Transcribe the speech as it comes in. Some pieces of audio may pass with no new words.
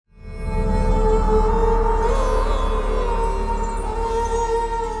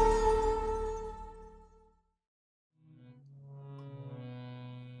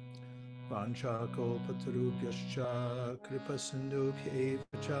Vancha Kalpatarubhyascha Kripasindubhya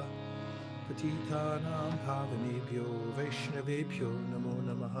Evacha Patitanam Pavanebhyo Vaishnavebhyo Namo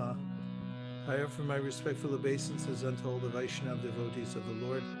Namaha. I offer my respectful obeisances unto all the Vaishnav devotees of the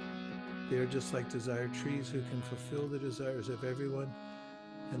Lord. They are just like desired trees who can fulfill the desires of everyone,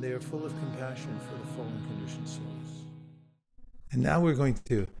 and they are full of compassion for the fallen conditioned souls. And now we're going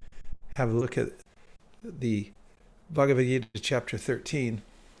to have a look at the Bhagavad Gita chapter 13,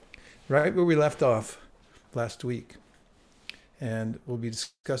 right where we left off last week. And we'll be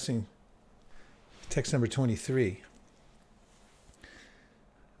discussing text number 23.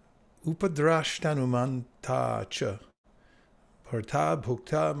 Upadrashtanumanta cha partha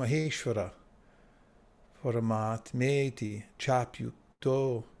bhukta maheshwara paramatmeti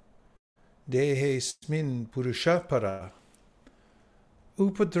chapyukto dehesmin purushapara.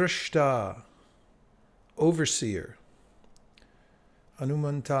 Upadrashta, overseer.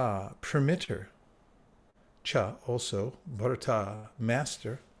 Anumanta, permitter. Cha, also. Bharata,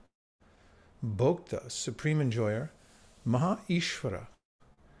 master. Bhokta, supreme enjoyer. Maha Ishvara,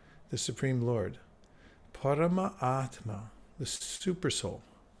 the supreme lord. Parama Atma, the super soul.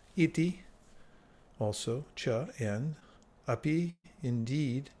 Iti, also. Cha, and. Api,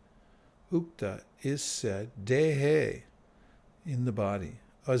 indeed. Ukta, is said. Dehe, in the body.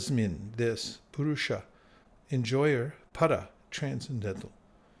 Asmin, this. Purusha, enjoyer. Para, transcendental.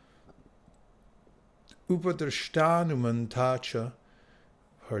 Upadrashtanumantacha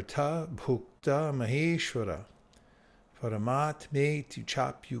harta bhukta maheshwara paramatmeti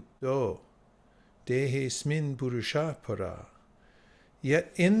chapyukto dehesmin purusha para.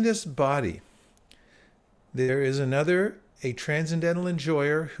 Yet in this body there is another, a transcendental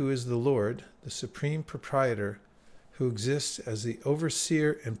enjoyer who is the Lord, the supreme proprietor, who exists as the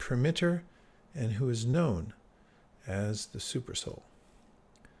overseer and permitter, and who is known as the Supersoul.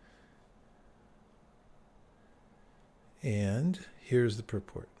 And here's the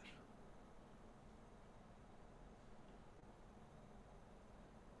purport.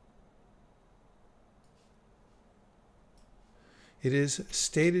 It is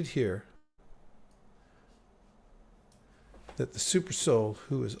stated here that the Supersoul,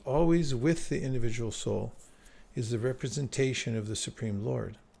 who is always with the individual soul, is the representation of the Supreme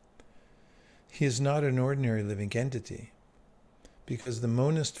Lord. He is not an ordinary living entity, because the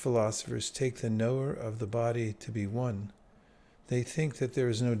monist philosophers take the knower of the body to be one. They think that there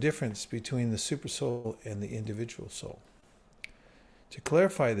is no difference between the supersoul and the individual soul. To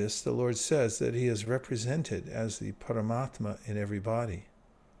clarify this, the Lord says that he is represented as the Paramatma in every body.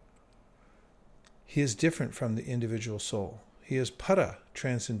 He is different from the individual soul. He is para,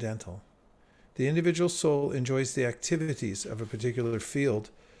 transcendental. The individual soul enjoys the activities of a particular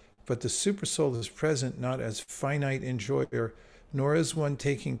field, but the supersoul is present not as finite enjoyer, nor as one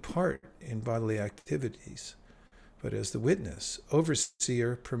taking part in bodily activities, but as the witness,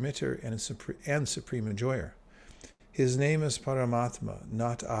 overseer, permitter, and supreme enjoyer. His name is Paramatma,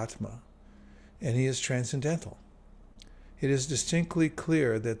 not Atma, and he is transcendental. It is distinctly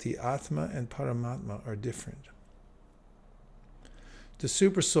clear that the Atma and Paramatma are different. The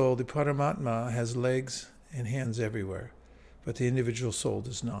supersoul, the Paramatma, has legs and hands everywhere, but the individual soul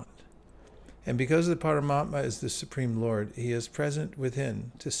does not. And because the Paramatma is the Supreme Lord, he is present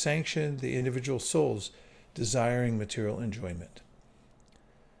within to sanction the individual soul's desiring material enjoyment.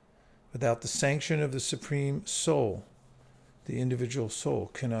 Without the sanction of the Supreme Soul, the individual soul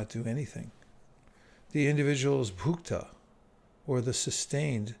cannot do anything. The individual is bhukta, or the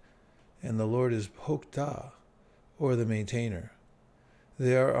sustained, and the Lord is bhokta, or the maintainer.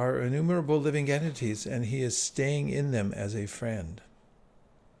 There are innumerable living entities, and he is staying in them as a friend.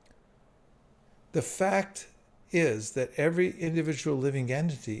 The fact is that every individual living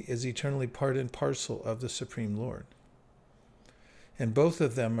entity is eternally part and parcel of the Supreme Lord. And both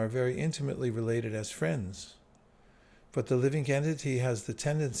of them are very intimately related as friends. But the living entity has the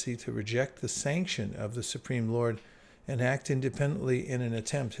tendency to reject the sanction of the Supreme Lord and act independently in an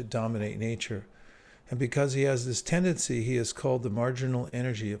attempt to dominate nature. And because he has this tendency, he is called the marginal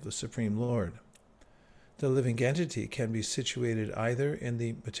energy of the Supreme Lord. The living entity can be situated either in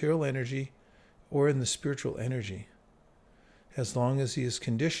the material energy or in the spiritual energy. As long as he is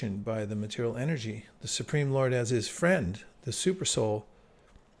conditioned by the material energy, the Supreme Lord as his friend, the Supersoul,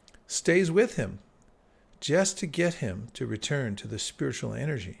 stays with him just to get him to return to the spiritual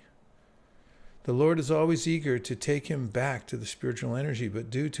energy. The Lord is always eager to take him back to the spiritual energy, but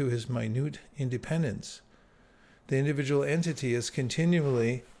due to his minute independence, the individual entity is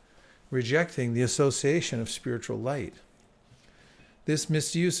continually rejecting the association of spiritual light. This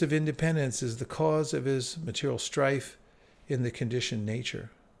misuse of independence is the cause of his material strife in the conditioned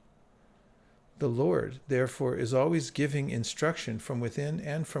nature. The Lord, therefore, is always giving instruction from within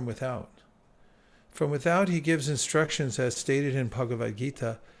and from without. From without, he gives instructions as stated in Bhagavad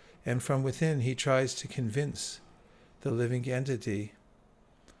Gita, and from within, he tries to convince the living entity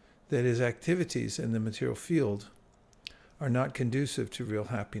that his activities in the material field are not conducive to real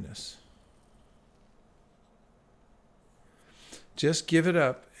happiness. Just give it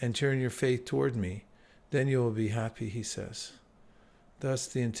up and turn your faith toward me, then you will be happy, he says. Thus,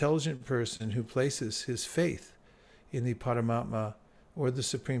 the intelligent person who places his faith in the Paramatma or the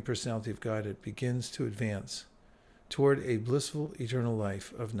Supreme Personality of Godhead begins to advance toward a blissful eternal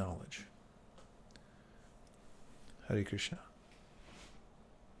life of knowledge. Hare Krishna.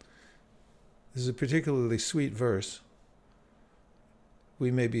 This is a particularly sweet verse.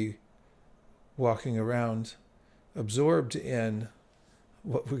 We may be walking around absorbed in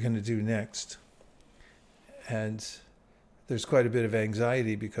what we're going to do next. And there's quite a bit of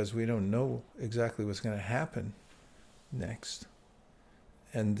anxiety because we don't know exactly what's going to happen next.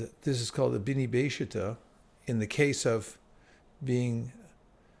 And this is called a binibeshita in the case of being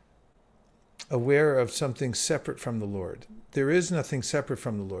aware of something separate from the Lord. There is nothing separate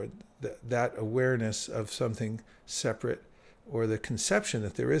from the Lord. That awareness of something separate, or the conception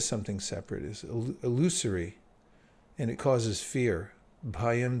that there is something separate, is illusory, and it causes fear.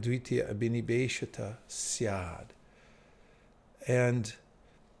 Bhayam dvitiya abhinibeshata syad. And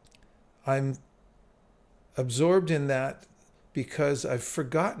I'm absorbed in that because I've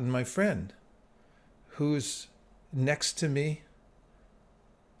forgotten my friend who's next to me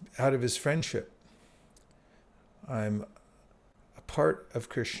out of his friendship. I'm a part of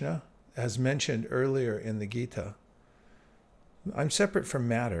Krishna, as mentioned earlier in the Gita. I'm separate from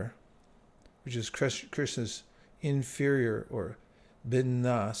matter, which is Krishna's inferior or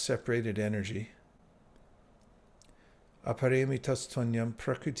binna, separated energy. Aparemi tastonyam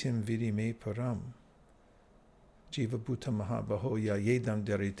prakritim vidime param. Jiva bhuta mahabahoya yedam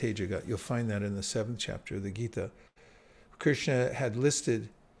darite jagat. You'll find that in the 7th chapter of the Gita. Krishna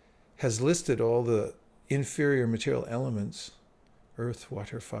has listed all the inferior material elements: earth,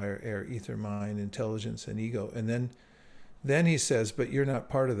 water, fire, air, ether, mind, intelligence, and ego. And then he says, but you're not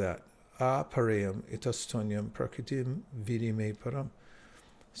part of that. Aparayam itastonyam prakritim vidime param.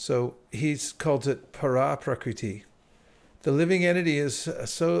 So he's called it para prakriti. The living entity is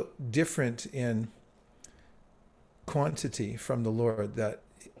so different in quantity from the Lord that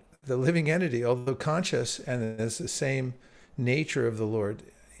the living entity, although conscious and has the same nature of the Lord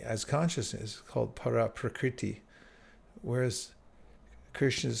as consciousness, called para prakriti, whereas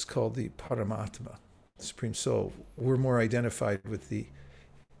Krishna is called the Paramatma, Supreme Soul. We're more identified with the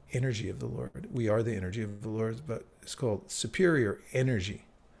energy of the Lord. We are the energy of the Lord, but it's called superior energy.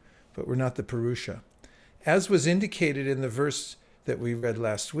 But we're not the Purusha. As was indicated in the verse that we read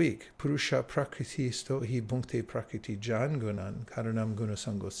last week, Purusha prakriti stohi bhunkte prakriti jangunan karanam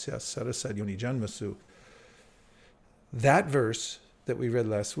gunasangosya sarasad yoni janmasu. That verse that we read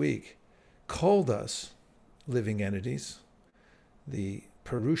last week called us living entities, the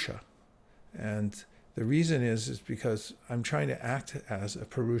Purusha. And the reason is because I'm trying to act as a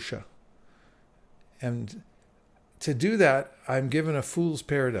Purusha. And to do that, I'm given a fool's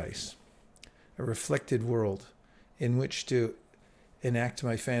paradise, a reflected world in which to enact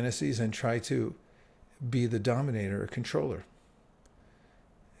my fantasies and try to be the dominator or controller.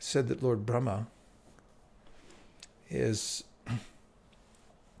 It's said that Lord Brahma is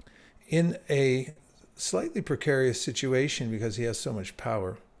in a slightly precarious situation because he has so much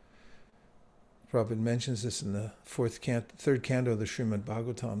power. Prabhupada mentions this in the third canto of the Srimad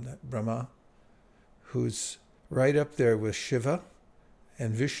Bhagavatam, that Brahma, who's right up there with Shiva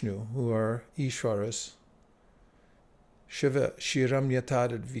and Vishnu, who are Ishvaras. Shiva shiram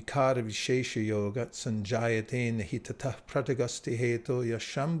yatad vikara vishesha yogat sanjayate nahitata pratagasti heto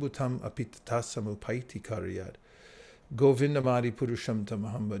yashambhutam apitata samupaiti karyad. Govindamadi purusham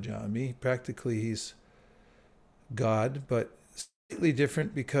tamaham bhajami. Practically he's God, but slightly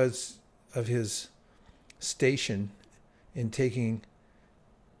different because of his station in taking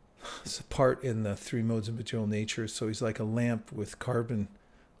part in the 3 modes of material nature. So he's like a lamp with carbon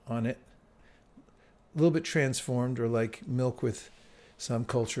on it, a little bit transformed, or like milk with some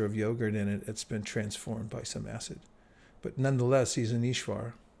culture of yogurt in it. It's been transformed by some acid. But nonetheless, he's an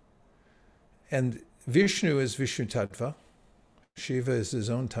Ishvar. And Vishnu is Vishnu Tattva. Shiva is his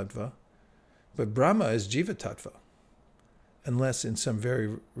own Tattva. But Brahma is Jiva Tattva. Unless in some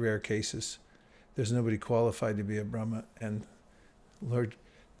very rare cases, there's nobody qualified to be a Brahma, and Lord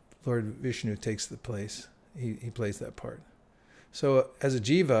Vishnu takes the place. He plays that part. So as a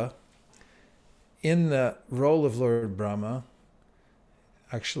Jiva, in the role of Lord Brahma,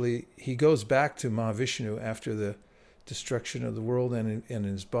 Actually, he goes back to Mahavishnu after the destruction of the world and in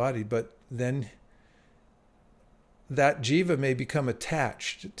his body, but then that jiva may become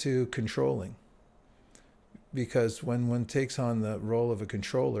attached to controlling. Because when one takes on the role of a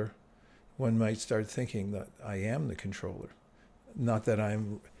controller, one might start thinking that I am the controller. Not that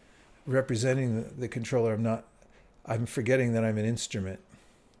I'm representing the controller, I'm forgetting that I'm an instrument.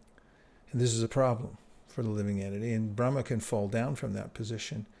 And this is a problem for the living entity. And Brahma can fall down from that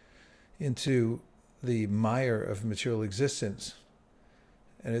position into the mire of material existence.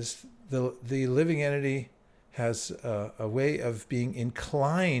 And it's the living entity has a way of being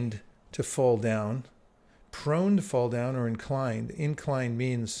inclined to fall down, prone to fall down, or inclined. Inclined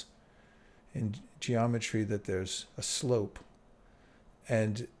means in geometry that there's a slope.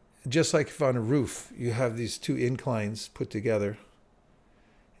 And just like if on a roof you have these two inclines put together,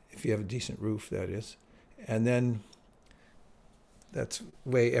 if you have a decent roof, that is, and then that's the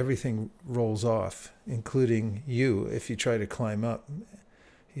way everything rolls off, including you. If you try to climb up,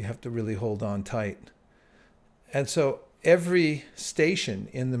 you have to really hold on tight. And so every station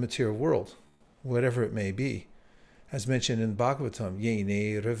in the material world, whatever it may be, as mentioned in Bhagavatam,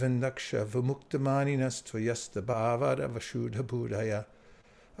 Yene Ravindaksha Vimuktamaninas Tvayasta Bhavara Vashudha Buddhaya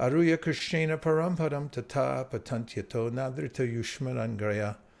Aruya Krishnena Paramparam Tata Patantyato Nadrita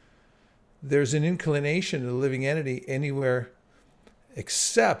Yushmarangraya. There's an inclination to the living entity anywhere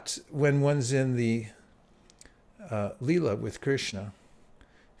except when one's in the Leela with Krishna.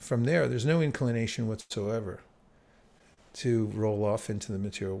 From there's no inclination whatsoever to roll off into the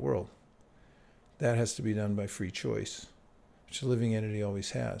material world. That has to be done by free choice, which the living entity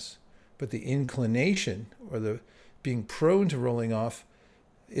always has. But the inclination, or the being prone to rolling off,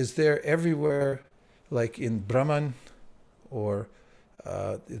 is there everywhere, like in Brahman, or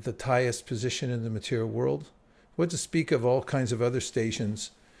the highest position in the material world. What to speak of all kinds of other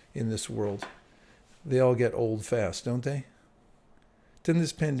stations in this world? They all get old fast, don't they? Didn't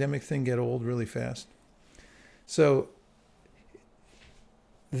this pandemic thing get old really fast? So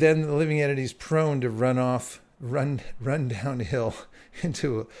then the living entity is prone to run downhill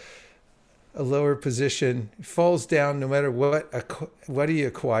into a lower position, falls down no matter what he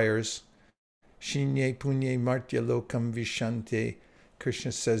acquires. Shinye punye martya lokam vishante.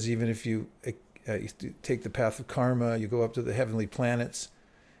 Krishna says even if you take the path of karma, you go up to the heavenly planets,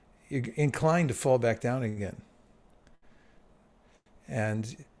 you're inclined to fall back down again.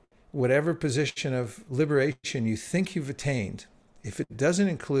 And whatever position of liberation you think you've attained, if it doesn't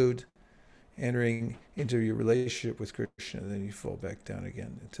include entering into your relationship with Krishna, then you fall back down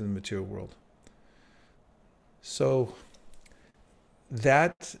again into the material world. So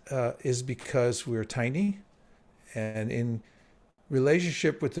that is because we're tiny, and in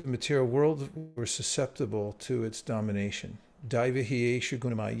relationship with the material world, we're susceptible to its domination. Daivahieshu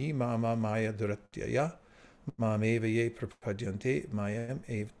gunamayi mama maya duratyaya mameva ye prapadyante mayam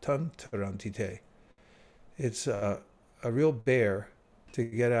evtam tarantite. It's a real bear to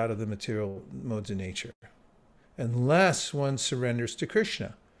get out of the material modes of nature, unless one surrenders to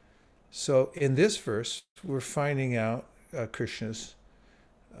Krishna. So in this verse, we're finding out Krishna's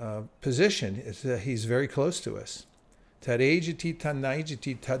position is that he's very close to us. Tarejiti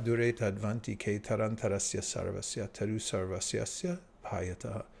tanaijiti tadure tadvanti ke tarantarasya sarvasya taru sarvasyasya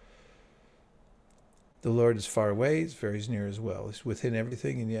bhayataha. The Lord is far away, he's very near as well. He's within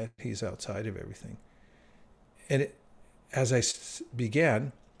everything, and yet he's outside of everything. And as I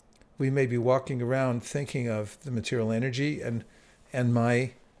began, we may be walking around thinking of the material energy and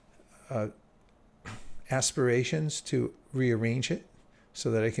my aspirations to rearrange it so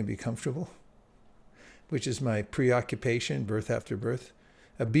that I can be comfortable, which is my preoccupation, birth after birth.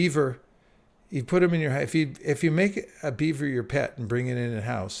 A beaver, you put them in your house. If you make a beaver your pet and bring it in a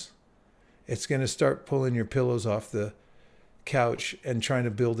house, it's going to start pulling your pillows off the couch and trying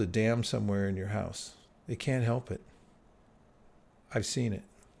to build a dam somewhere in your house. They can't help it. I've seen it.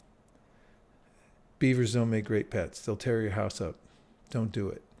 Beavers don't make great pets. They'll tear your house up. Don't do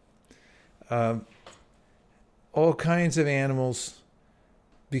it. All kinds of animals,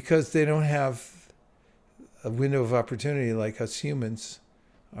 because they don't have a window of opportunity like us humans,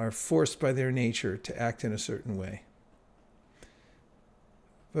 are forced by their nature to act in a certain way.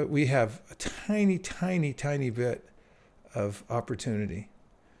 But we have a tiny, tiny, tiny bit of opportunity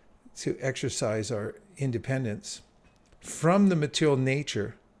to exercise our independence from the material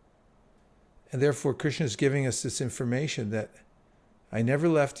nature. And therefore, Krishna is giving us this information that I never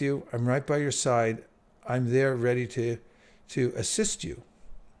left you. I'm right by your side. I'm there ready to assist you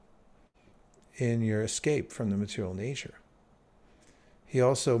in your escape from the material nature. He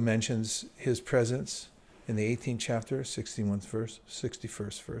also mentions his presence in the 18th chapter, 61st verse,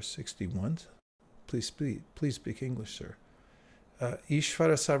 61st verse, 61. Please speak English, sir.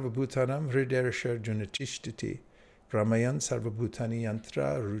 Ishvara sarvabhutanam hriderashar junatishtiti Brahmayan sarvabhutani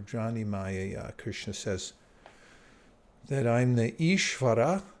yantra rudrani mayaya. Krishna says that I'm the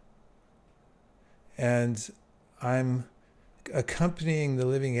Ishvara and I'm accompanying the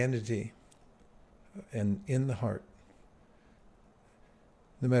living entity and in the heart.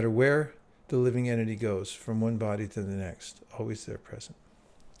 No matter where the living entity goes, from one body to the next, always there present.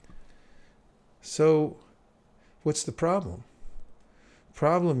 So, what's the problem?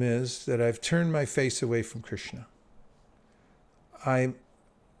 Problem is that I've turned my face away from Krishna. I'm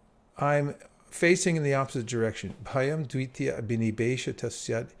facing in the opposite direction. Bhayam dvitya abhinibesha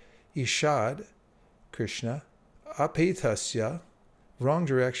tasyad ishad, Krishna, apetasya, wrong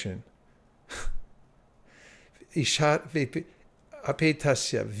direction. Ishad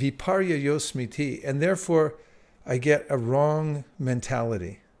apetasya, viparya yosmiti, and therefore I get a wrong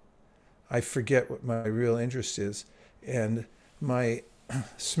mentality. I forget what my real interest is, and my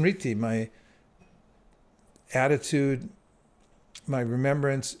smriti, my attitude, my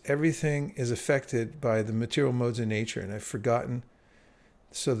remembrance, everything is affected by the material modes of nature, and I've forgotten.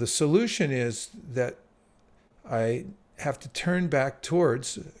 So the solution is that I have to turn back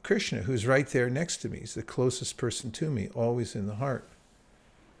towards Krishna, who's right there next to me. He's the closest person to me, always in the heart.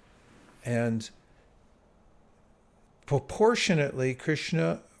 And proportionately,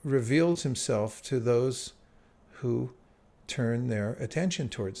 Krishna reveals himself to those who turn their attention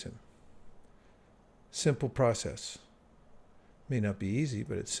towards him. Simple process. May not be easy,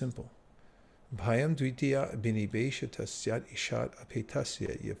 but it's simple. Bhayam dvitya abhinibesha tasyat ishat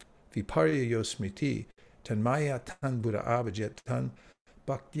apetasya viparya yosmriti tanmaya tan buddha abhajat tan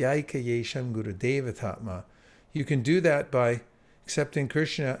bhaktyayika yesham guru devatatma. You can do that by accepting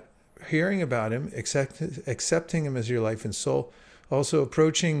Krishna, hearing about him, accepting him as your life and soul, also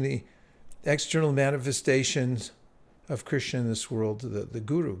approaching the external manifestations of Krishna in this world, the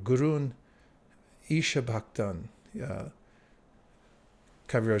Guru, Gurun Isha Bhaktan.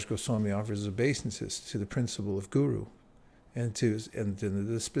 Kaviraj Goswami offers obeisances to the principle of Guru, and to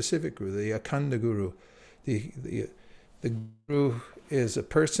the specific Guru, the Akhanda Guru. The Guru is a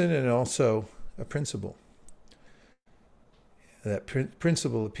person and also a principle. That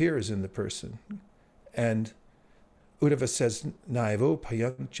principle appears in the person. And Uddhava says, Naivo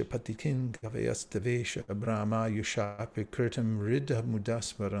payancha patitin gavayastavesha brahma yushapi kritam ridha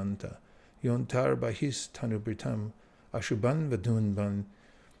mudasmaranta yontar bahis tanubritam ashubhan vadunban.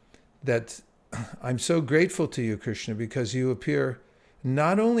 That I'm so grateful to you, Krishna, because you appear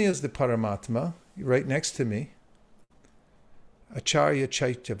not only as the Paramatma, right next to me, Acharya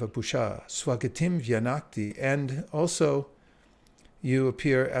Chaitya Vapusha, Swagatim Vyanakti, and also you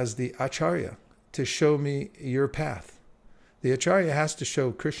appear as the Acharya to show me your path. The Acharya has to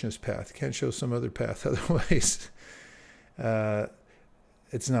show Krishna's path, can't show some other path, otherwise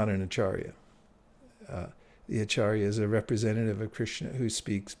it's not an Acharya. The Acharya is a representative of Krishna who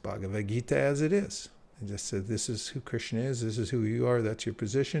speaks Bhagavad Gita as it is. And just said, this is who Krishna is, this is who you are, that's your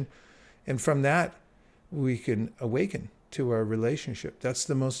position. And from that, we can awaken to our relationship. That's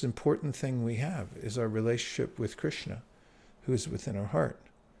the most important thing we have, is our relationship with Krishna, who is within our heart.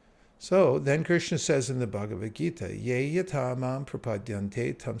 So then Krishna says in the Bhagavad Gita, Ye yata mam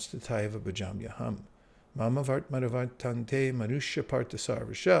prapadyante tamstataiva bhajamyaham. Mama vartmanavartante manusya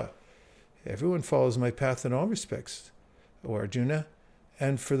partasarvasha. Everyone follows my path in all respects, O Arjuna,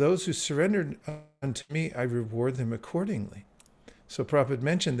 and for those who surrendered unto me, I reward them accordingly. So Prabhupada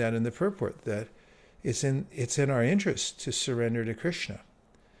mentioned that in the purport, that it's in our interest to surrender to Krishna.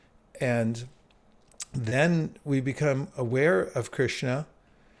 And then we become aware of Krishna,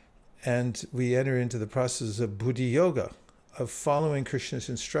 and we enter into the process of buddhi yoga, of following Krishna's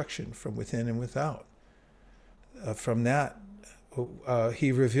instruction from within and without. From that,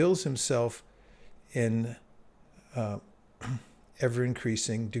 he reveals himself in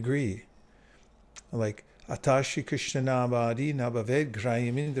ever-increasing degree. Like, Atashi Krishna Nabadi Nabaved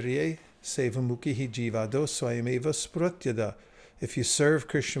Grayamindriye Sevamukihi Jivado Swayameva Sprutyada. If you serve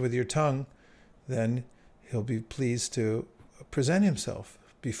Krishna with your tongue, then he'll be pleased to present himself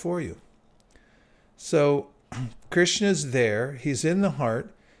before you. So Krishna's there, he's in the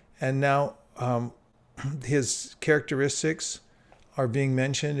heart, and now his characteristics are being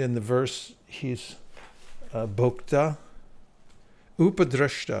mentioned in the verse. He's Bhokta,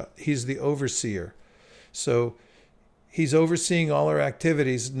 Upadrashta, he's the overseer. So he's overseeing all our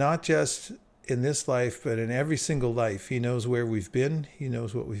activities, not just in this life, but in every single life. He knows where we've been, he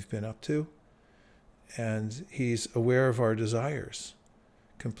knows what we've been up to, and he's aware of our desires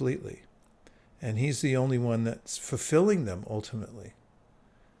completely. And he's the only one that's fulfilling them ultimately.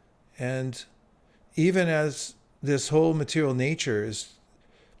 And even as this whole material nature is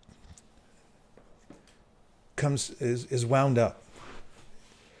wound up,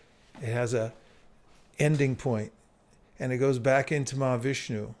 it has a ending point, and it goes back into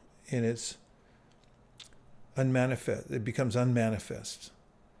Mahavishnu in its unmanifest. It becomes unmanifest.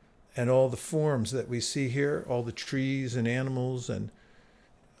 And all the forms that we see here, all the trees and animals and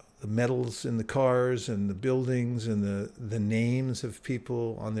the metals in the cars and the buildings and the names of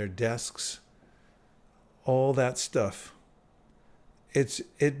people on their desks, all that stuff,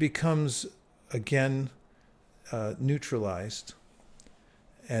 it becomes again neutralized,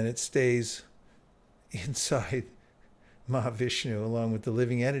 and it stays inside Mahavishnu along with the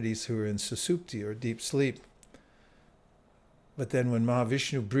living entities who are in susupti or deep sleep. But then when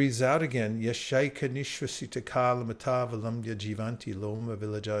Mahavishnu breathes out again, Yashaika Nishvasita Kalamatavalamya Jivanti Loma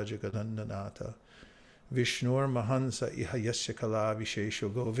Vilajaja Gadandanata Vishnur Mahansa Ihayasya Kala Vishesho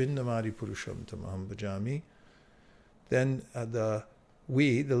Govindamadi Purusham Tamaham Bhajami. Then the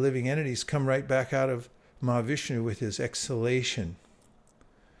living entities, come right back out of Mahavishnu with his exhalation.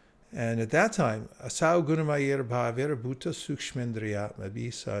 And at that time, Asau Gunamayera Bhavera Bhuta Sukshmendriyatma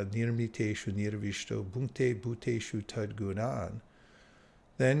Visa Nirmiteshu Nirvishto Bhunte Bhuteshu Tadgunan.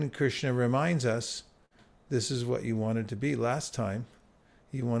 Then Krishna reminds us, this is what you wanted to be last time.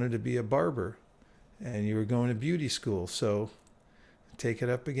 You wanted to be a barber, and you were going to beauty school, so take it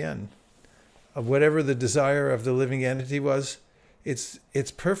up again. Of whatever the desire of the living entity was, it's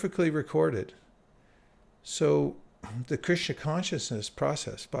perfectly recorded. So the Krishna consciousness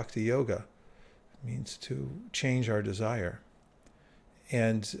process, bhakti yoga, means to change our desire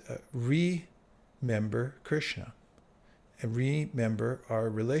and remember Krishna and remember our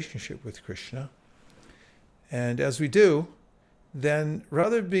relationship with Krishna. And as we do, then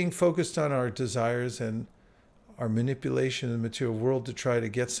rather than being focused on our desires and our manipulation of the material world to try to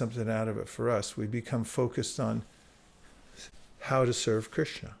get something out of it for us, we become focused on how to serve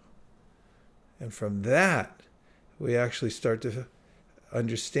Krishna. And from that, we actually start to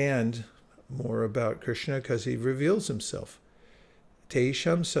understand more about Krishna because he reveals himself.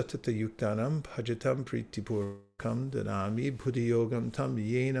 Teisham satata yuktanam bhajatam pritipurkam danami buddhiyogam tam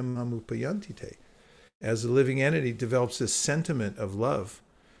yenam amupayantite. As the living entity develops this sentiment of love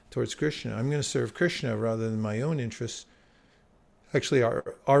towards Krishna, I'm going to serve Krishna rather than my own interests. Actually,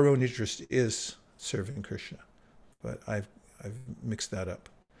 our own interest is serving Krishna, but I've mixed that up.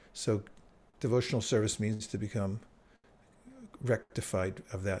 So devotional service means to become rectified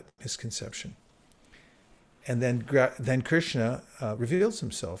of that misconception. And then Krishna reveals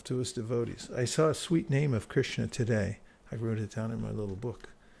himself to his devotees. I saw a sweet name of Krishna today. I wrote it down in my little book.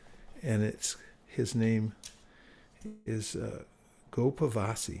 And his name is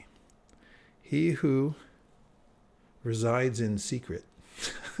Gopavasi. He who resides in secret.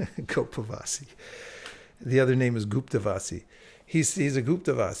 Gopavasi. The other name is Guptavasi. He's a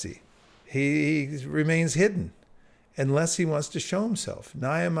Guptavasi. He remains hidden unless he wants to show himself.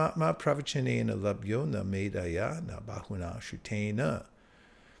 Nayamatma pravachanena labyo na medaya na bahuna shutena.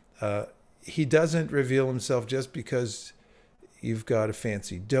 He doesn't reveal himself just because you've got a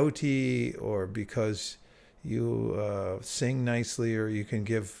fancy dhoti or because you sing nicely or you can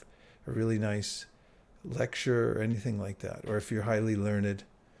give a really nice lecture or anything like that, or if you're highly learned.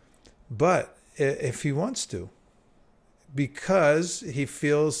 But if he wants to, because he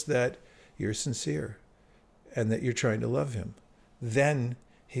feels that you're sincere and that you're trying to love him, then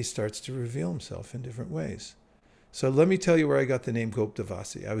he starts to reveal himself in different ways. So let me tell you where I got the name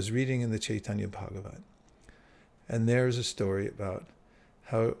Goptavasi. I was reading in the Chaitanya Bhagavat, and there's a story about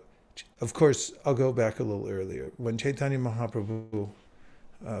how, of course, I'll go back a little earlier. When Chaitanya Mahaprabhu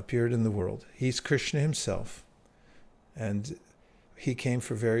appeared in the world, he's Krishna himself, and he came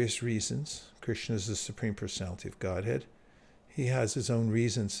for various reasons. Krishna is the Supreme Personality of Godhead. He has his own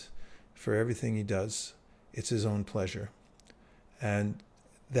reasons for everything he does. It's his own pleasure. And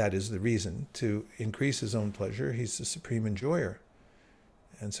that is the reason, to increase his own pleasure. He's the supreme enjoyer.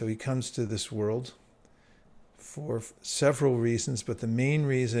 And so he comes to this world for several reasons, but the main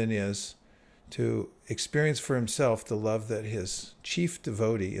reason is to experience for himself the love that his chief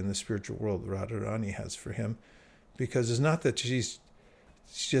devotee in the spiritual world, Radharani, has for him. Because it's not that she's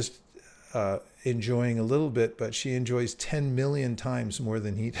just enjoying a little bit, but she enjoys 10 million times more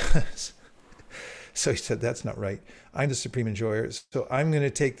than he does. So he said, that's not right. I'm the supreme enjoyer, so I'm going to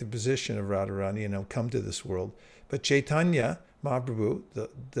take the position of Radharani and I'll come to this world. But Chaitanya Mahaprabhu,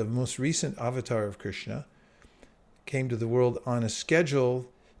 the most recent avatar of Krishna, came to the world on a schedule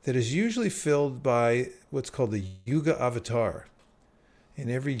that is usually filled by what's called the Yuga avatar. In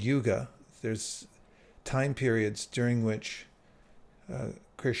every Yuga, There's time periods during which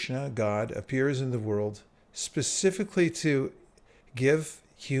Krishna, God, appears in the world specifically to give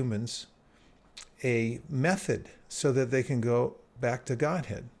humans a method so that they can go back to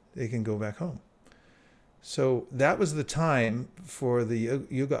Godhead. They can go back home. So that was the time for the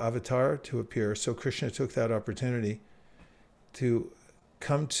Yuga avatar to appear. So Krishna took that opportunity to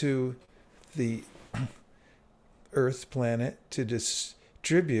come to the Earth planet to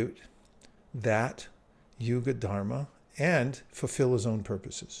distribute that Yuga Dharma and fulfill his own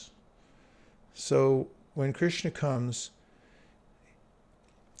purposes. So when Krishna comes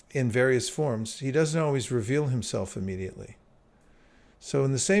in various forms, he doesn't always reveal himself immediately. So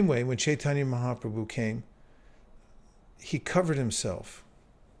in the same way, when Chaitanya Mahaprabhu came, he covered himself.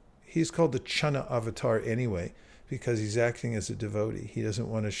 He's called the Channa avatar anyway, because he's acting as a devotee. He doesn't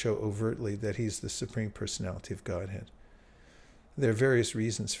want to show overtly that he's the Supreme Personality of Godhead. There are various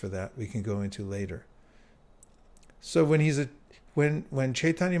reasons for that we can go into later. So when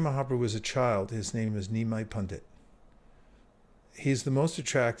Chaitanya Mahaprabhu was a child, his name was Nimai Pandit. He's the most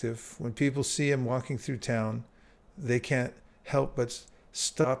attractive. When people see him walking through town, they can't help but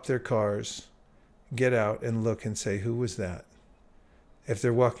stop their cars, get out and look and say, who was that? If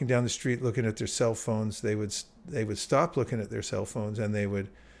they're walking down the street looking at their cell phones, they would stop looking at their cell phones and they would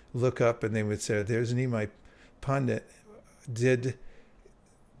look up and they would say, there's Nimai Pandit. Did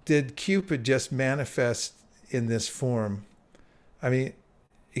Cupid just manifest in this form? I mean,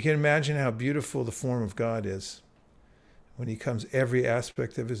 you can imagine how beautiful the form of God is. When he comes, every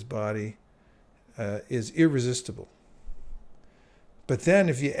aspect of his body is irresistible. But then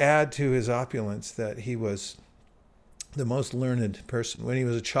if you add to his opulence that he was the most learned person. When he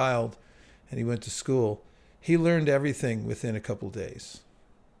was a child and he went to school, he learned everything within a couple days.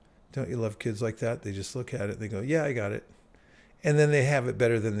 Don't you love kids like that? They just look at it, they go, yeah, I got it. And then they have it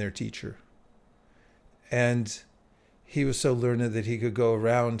better than their teacher. And he was so learned that he could go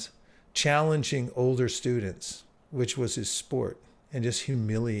around challenging older students, which was his sport, and just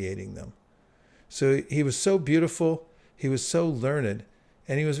humiliating them. So he was so beautiful, he was so learned,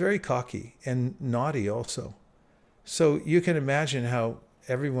 and he was very cocky and naughty also. So you can imagine how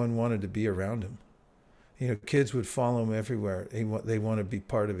everyone wanted to be around him. You know, kids would follow him everywhere. They want to be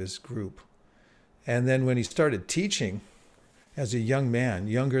part of his group. And then when he started teaching as a young man,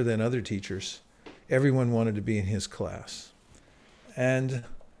 younger than other teachers, everyone wanted to be in his class. And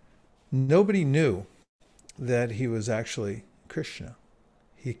nobody knew that he was actually Krishna.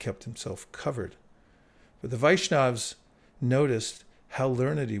 He kept himself covered. But the Vaishnavas noticed how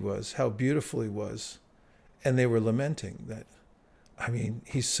learned he was, how beautiful he was, and they were lamenting that, I mean,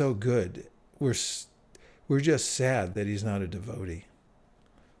 he's so good. We're just sad that he's not a devotee.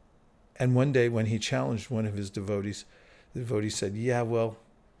 And one day when he challenged one of his devotees, the devotee said, yeah, well,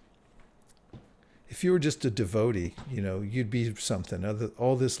 if you were just a devotee, you know, you'd be something.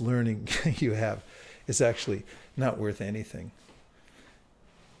 All this learning you have is actually not worth anything.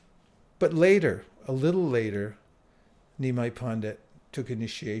 But later, a little later, Nimai Pandit took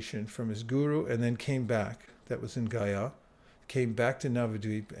initiation from his guru and then came back. That was in Gaya. Came back to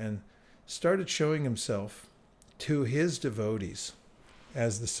Navadvip and started showing himself to his devotees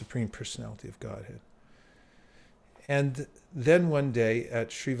as the Supreme Personality of Godhead. And then one day at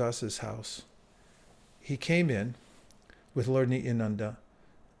Srivasa's house, he came in with Lord Nityananda,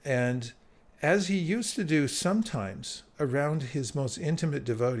 and as he used to do sometimes around his most intimate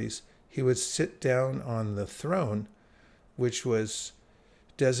devotees, he would sit down on the throne, which was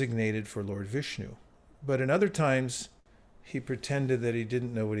designated for Lord Vishnu. But in other times, he pretended that he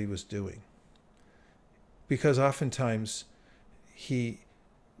didn't know what he was doing. Because oftentimes, he,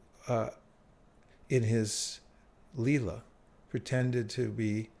 in his Leela, pretended to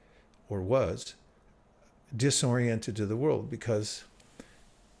be, or was, disoriented to the world because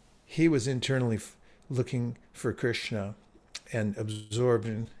he was internally looking for Krishna and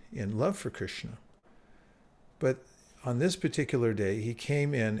absorbed in love for Krishna. But on this particular day, he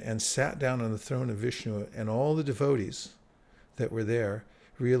came in and sat down on the throne of Vishnu, and all the devotees that were there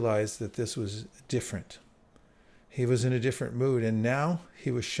realized that this was different. He was in a different mood, and now he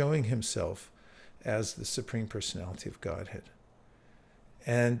was showing himself as the Supreme Personality of Godhead.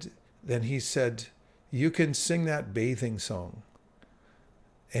 And then he said, you can sing that bathing song.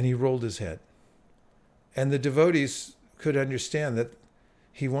 And he rolled his head. And the devotees could understand that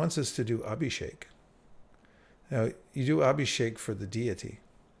he wants us to do Abhishek. Now, you do Abhishek for the deity.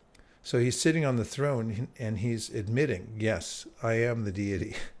 So he's sitting on the throne and he's admitting, yes, I am the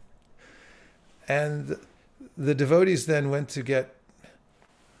deity. And the devotees then went to get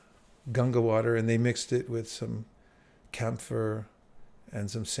Ganga water and they mixed it with some camphor and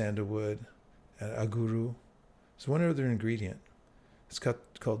some sandalwood and aguru. There's one other ingredient. It's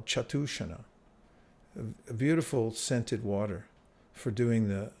called chatushana, a beautiful scented water for doing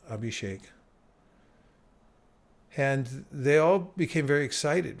the abhishek. And they all became very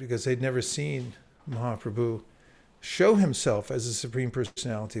excited because they'd never seen Mahaprabhu show himself as the Supreme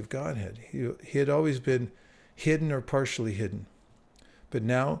Personality of Godhead. He had always been hidden or partially hidden. But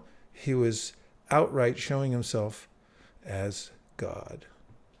now he was outright showing himself as God,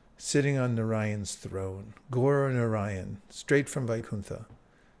 sitting on Narayan's throne, Gaura Narayan, straight from Vaikuntha,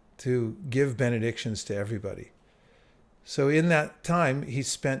 to give benedictions to everybody. So in that time, he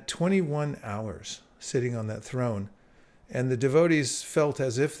spent 21 hours sitting on that throne, and the devotees felt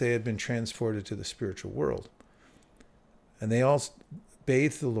as if they had been transported to the spiritual world. And they all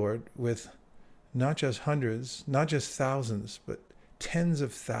bathed the Lord with not just hundreds, not just thousands, but tens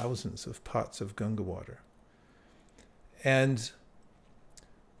of thousands of pots of Ganga water. And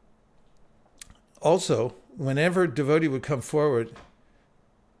also, whenever a devotee would come forward,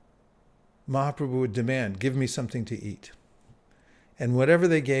 Mahaprabhu would demand, give me something to eat. And whatever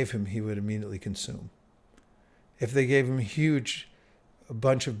they gave him, he would immediately consume. If they gave him a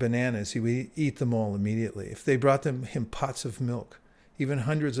bunch of bananas, he would eat them all immediately. If they brought him pots of milk, even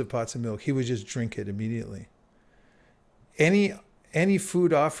hundreds of pots of milk, he would just drink it immediately. Any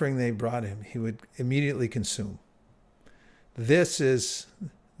food offering they brought him, he would immediately consume. This is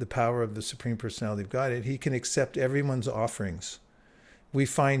the power of the Supreme Personality of Godhead. He can accept everyone's offerings. We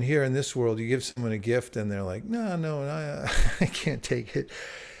find here in this world, you give someone a gift and they're like, no, I can't take it.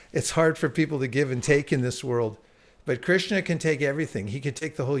 It's hard for people to give and take in this world. But Krishna can take everything. He can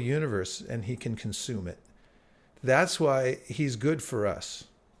take the whole universe and he can consume it. That's why he's good for us,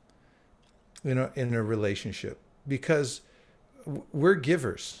 in a relationship, because we're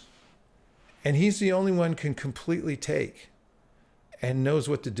givers. And he's the only one who can completely take and knows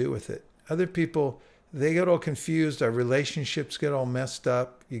what to do with it. Other people, they get all confused. Our relationships get all messed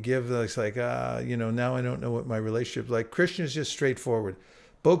up. You give, it's like, now I don't know what my relationship is like. Krishna is just straightforward.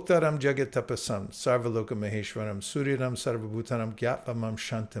 Bhoktaram jagatapasam, sarvaloka maheshwaram, suryaram sarvabhutanam, gyatvamam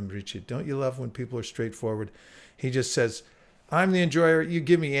shantam richit. Don't you love when people are straightforward? He just says, I'm the enjoyer. You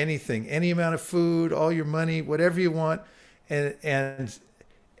give me anything, any amount of food, all your money, whatever you want, and it's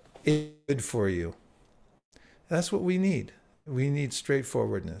good for you. That's what we need. We need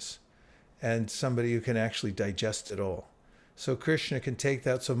straightforwardness and somebody who can actually digest it all. So Krishna can take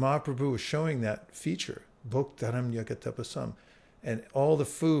that. So Mahaprabhu was showing that feature, Bhoktaram jagatapasam. And all the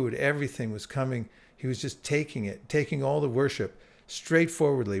food, everything was coming. He was just taking it, taking all the worship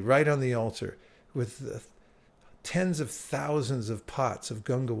straightforwardly, right on the altar, with the tens of thousands of pots of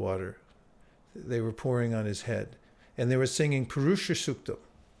Ganga water they were pouring on his head. And they were singing Purusha Sukta,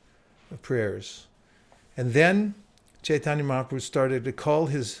 prayers. And then Chaitanya Mahaprabhu started to call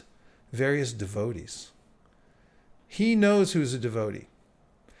his various devotees. He knows who's a devotee.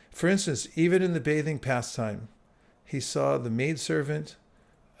 For instance, even in the bathing pastime, he saw the maidservant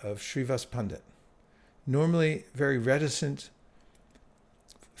of Srivas Pandit, normally very reticent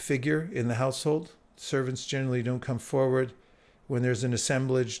figure in the household. Servants generally don't come forward. When there's an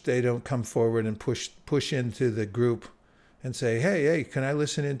assemblage, they don't come forward and push into the group and say, hey, can I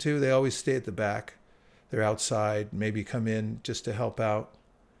listen in too? They always stay at the back. They're outside, maybe come in just to help out.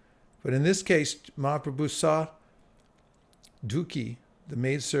 But in this case, Mahaprabhu saw Duki, the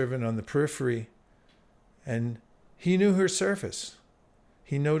maidservant, on the periphery, and he knew her surface.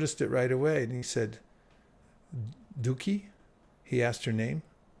 He noticed it right away, and he said, Duki? He asked her name.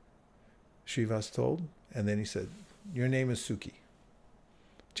 Srivas told, and then he said, your name is Suki.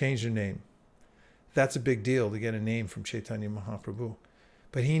 Change your name. That's a big deal to get a name from Chaitanya Mahaprabhu.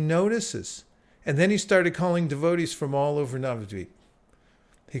 But he notices. And then he started calling devotees from all over Navadvip.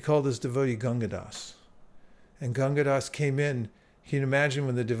 He called his devotee Gangadas. And Gangadas came in. You can imagine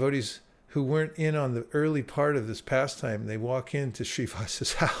when the devotees who weren't in on the early part of this pastime, they walk into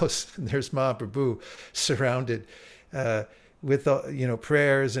Srivas's house, and there's Mahaprabhu surrounded with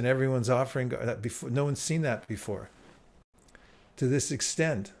prayers, and everyone's offering. No one's seen that before to this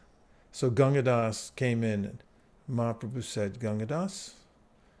extent. So Gangadas came in, and Mahaprabhu said, Gangadas,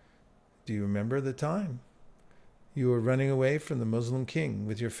 do you remember the time? You were running away from the Muslim king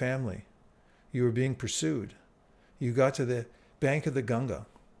with your family. You were being pursued. You got to the bank of the Ganga.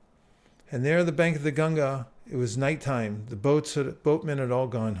 And there at the bank of the Ganga, it was nighttime. The boatmen had all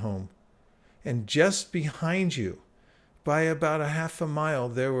gone home. And just behind you, by about a half a mile,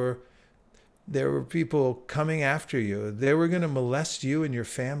 there were people coming after you. They were going to molest you and your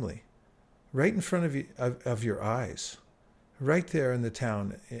family, right in front of your eyes, right there in the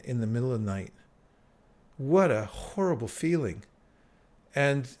town, in the middle of the night. What a horrible feeling.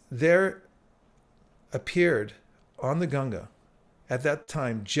 And there appeared on the Ganga at that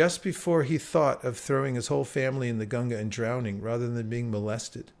time, just before he thought of throwing his whole family in the Ganga and drowning rather than being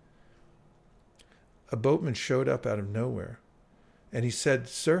molested, a boatman showed up out of nowhere. And he said,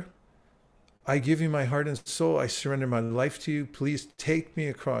 "Sir, I give you my heart and soul. I surrender my life to you. Please take me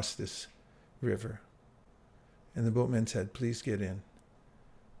across this river." And the boatman said, "Please get in."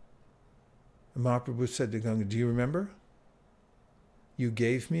 And Mahaprabhu said to Ganga, "Do you remember? You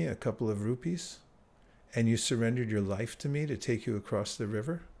gave me a couple of rupees and you surrendered your life to me to take you across the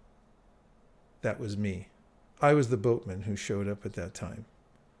river? That was me. I was the boatman who showed up at that time."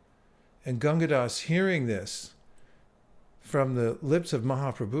 And Gangadas, hearing this from the lips of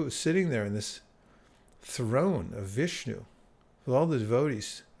Mahaprabhu, sitting there in this throne of Vishnu, with all the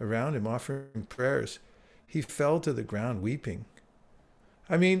devotees around him offering prayers, he fell to the ground weeping.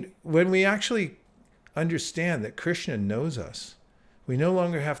 I mean, when we actually understand that Krishna knows us, we no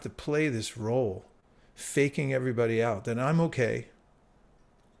longer have to play this role, faking everybody out, that I'm okay.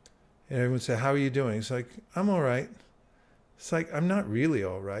 And everyone say, "How are you doing?" It's like, "I'm all right." It's like, I'm not really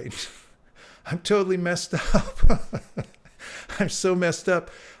all right. I'm totally messed up. I'm so messed up.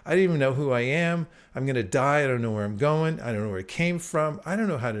 I don't even know who I am. I'm going to die. I don't know where I'm going. I don't know where I came from. I don't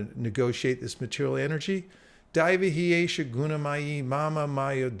know how to negotiate this material energy. Daivahiyesha gunamayi mama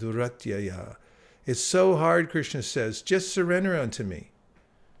maya duratyaya. It's so hard, Krishna says. Just surrender unto me.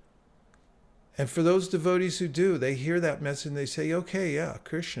 And for those devotees who do, they hear that message and they say, "Okay, yeah,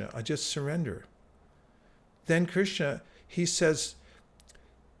 Krishna, I just surrender." Then Krishna, he said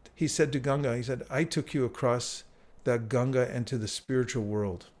to Ganga, he said, "I took you across the Ganga and to the spiritual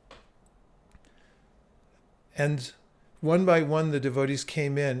world." And one by one, the devotees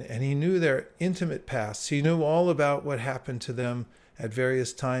came in, and he knew their intimate pasts. He knew all about what happened to them at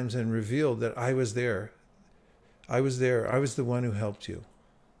various times and revealed that I was there. I was there. I was the one who helped you.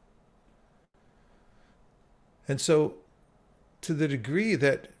 And so, to the degree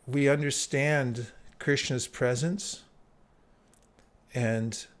that we understand Krishna's presence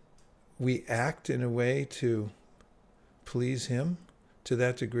and we act in a way to please him, to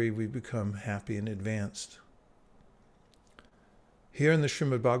that degree we become happy and advanced. Here in the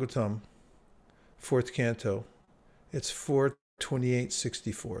Srimad Bhagavatam, 4th canto, it's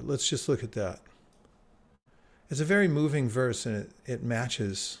 4:28-64. Let's just look at that. It's a very moving verse, and it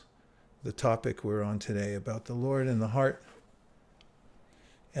matches the topic we're on today about the Lord and the heart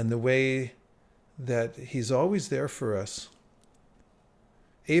and the way that he's always there for us.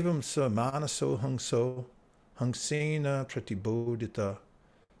 Evam sa manaso hangso hangsena pratibodhita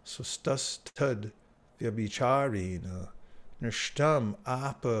sustas tad vyabhicharena nishtam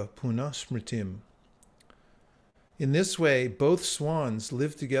apa punasmritim. In this way, both swans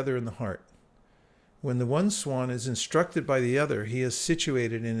live together in the heart. When the one swan is instructed by the other, he is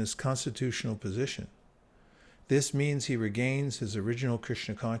situated in his constitutional position. This means he regains his original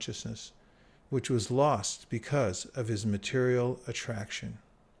Krishna consciousness, which was lost because of his material attraction.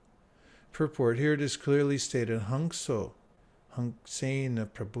 Purport, here it is clearly stated, Hangso, Hangsena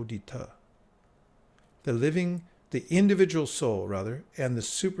Prabodhita. The individual soul, and the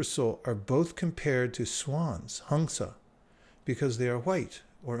supersoul are both compared to swans, Hangsa, because they are white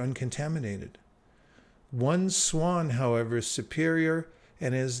or uncontaminated. One swan, however, is superior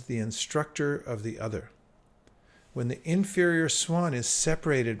and is the instructor of the other. When the inferior swan is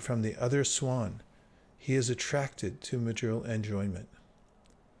separated from the other swan, he is attracted to material enjoyment.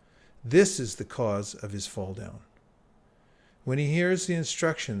 This is the cause of his fall down. When he hears the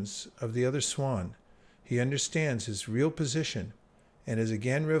instructions of the other swan, he understands his real position and is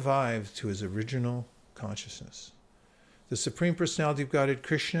again revived to his original consciousness. The Supreme Personality of Godhead,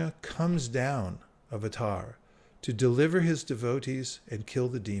 Krishna, comes down, avatar, to deliver his devotees and kill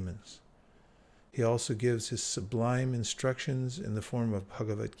the demons. He also gives his sublime instructions in the form of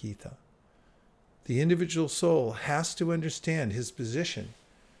Bhagavad Gita. The individual soul has to understand his position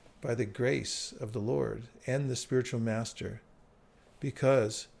by the grace of the Lord and the spiritual master,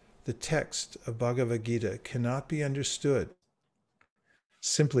 because the text of Bhagavad Gita cannot be understood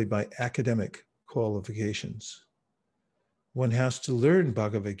simply by academic qualifications. One has to learn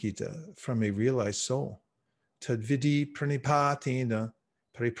Bhagavad Gita from a realized soul. Tadvidi pranipatina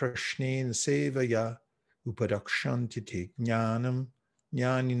pariprashnena sevaya upadakshantiti jnanam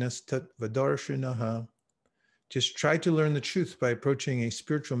jnaninas tattvadarshinaha. Just try to learn the truth by approaching a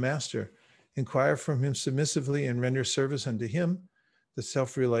spiritual master, inquire from him submissively, and render service unto him. The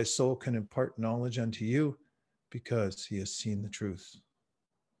self-realized soul can impart knowledge unto you because he has seen the truth.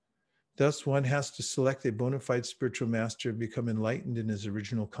 Thus, one has to select a bona fide spiritual master and become enlightened in his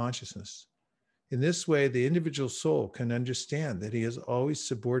original consciousness. In this way, the individual soul can understand that he is always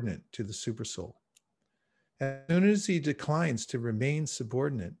subordinate to the supersoul. As soon as he declines to remain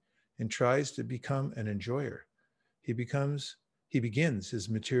subordinate and tries to become an enjoyer, he begins his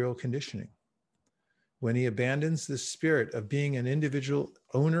material conditioning. When he abandons the spirit of being an individual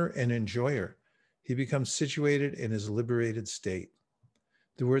owner and enjoyer, he becomes situated in his liberated state.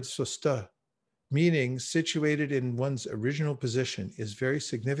 The word sosta, meaning situated in one's original position, is very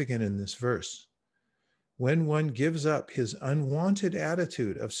significant in this verse. When one gives up his unwanted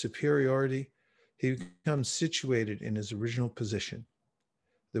attitude of superiority, he becomes situated in his original position.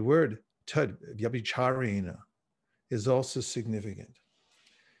 The word tad vyabhicharena is also significant,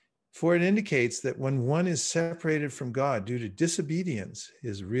 for it indicates that when one is separated from God due to disobedience,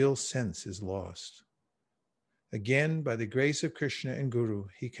 his real sense is lost. Again, by the grace of Krishna and Guru,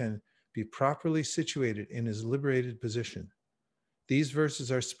 he can be properly situated in his liberated position. These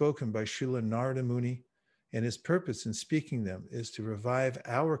verses are spoken by Srila Narada Muni, and his purpose in speaking them is to revive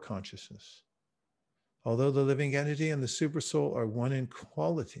our consciousness. Although the living entity and the supersoul are one in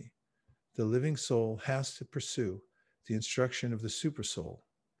quality, the living soul has to pursue the instruction of the supersoul.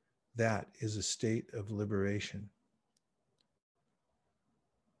 That is a state of liberation.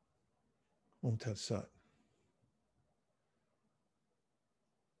 Om Tat Sat.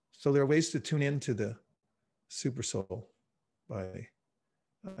 So there are ways to tune into the supersoul by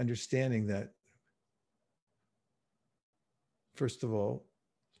understanding that, first of all,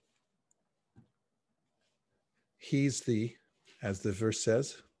 he's as the verse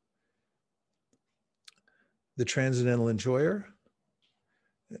says, the transcendental enjoyer.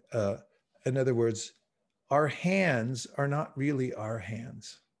 In other words, our hands are not really our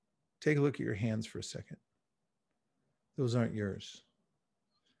hands. Take a look at your hands for a second. Those aren't yours.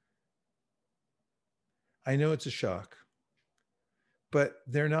 I know it's a shock, but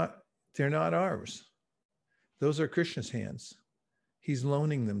they're not ours. Those are Krishna's hands. He's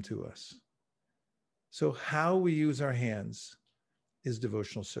loaning them to us. So how we use our hands is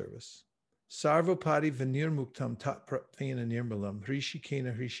devotional service. Sarvapadi vinirmuktam tat prapvena nirmalam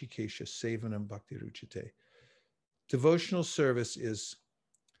hrishikena hrishikesha sevanam bhakti ruchite. Devotional service is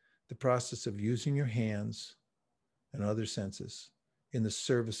the process of using your hands and other senses in the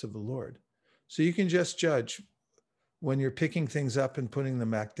service of the Lord. So you can just judge when you're picking things up and putting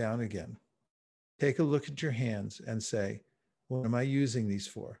them back down again. Take a look at your hands and say, what am I using these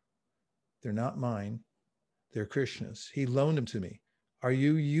for? They're not mine. They're Krishna's. He loaned them to me. Are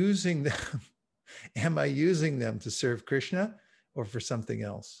you using them? Am I using them to serve Krishna or for something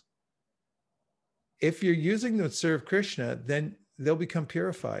else? If you're using them to serve Krishna, then they'll become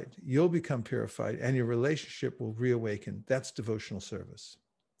purified. You'll become purified and your relationship will reawaken. That's devotional service.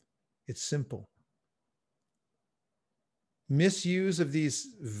 It's simple. Misuse of these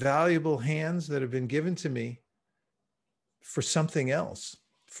valuable hands that have been given to me for something else,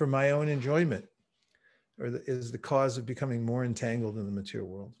 for my own enjoyment, is the cause of becoming more entangled in the material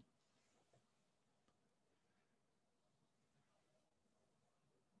world.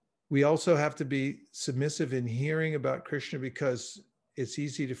 We also have to be submissive in hearing about Krishna because it's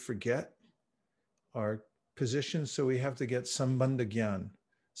easy to forget our position, so we have to get sambandha gyan.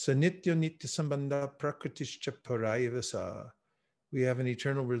 Sanitya nitya sambandha prakritischa parayavasa. We have an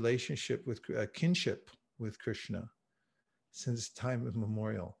eternal relationship with kinship with Krishna since time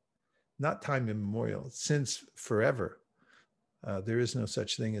immemorial. Not time immemorial, since forever. There is no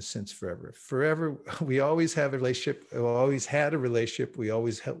such thing as since forever. Forever, we always have a relationship, we always had a relationship, we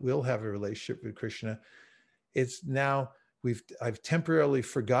always will have a relationship with Krishna. It's now, I've temporarily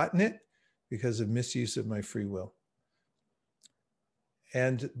forgotten it because of misuse of my free will.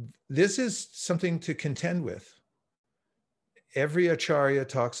 And this is something to contend with. Every acharya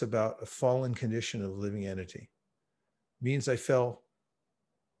talks about a fallen condition of a living entity. Means I fell,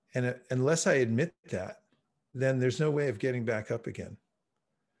 and unless I admit that, then there's no way of getting back up again.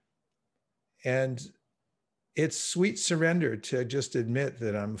 And it's sweet surrender to just admit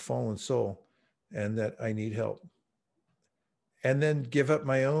that I'm a fallen soul and that I need help. And then give up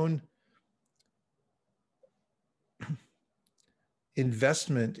my own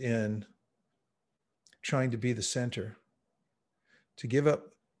investment in trying to be the center, to give up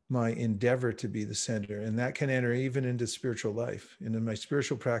my endeavor to be the center. And that can enter even into spiritual life. And in my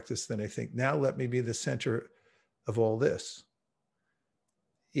spiritual practice, then I think, now let me be the center of all this.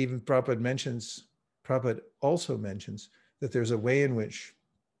 Even Prabhupada also mentions that there's a way in which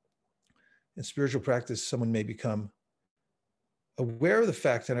in spiritual practice, someone may become aware of the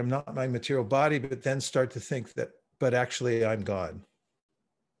fact that I'm not my material body, but then start to think that, but actually I'm God.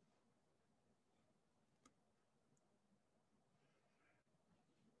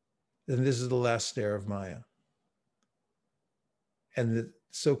 then this is the last snare of Maya. And the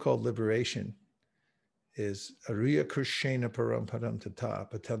so-called liberation is Ariya Krishna Paramparam Tata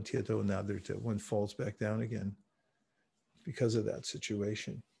Patantyato Nadirta. One falls back down again because of that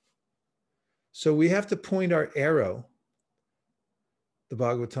situation. So we have to point our arrow, the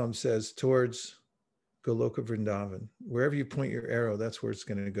Bhagavatam says, towards Goloka Vrindavan. Wherever you point your arrow, that's where it's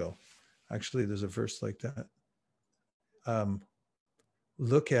going to go. Actually, there's a verse like that.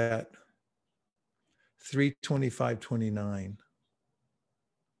 Look at 3:25-29.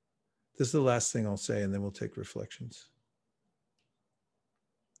 This is the last thing I'll say, and then we'll take reflections.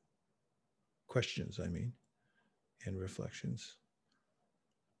 Questions, I mean, and reflections.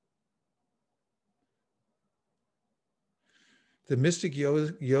 The mystic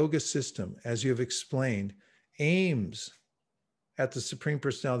yoga system, as you have explained, aims at the Supreme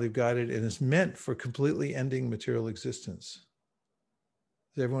Personality of Godhead and is meant for completely ending material existence.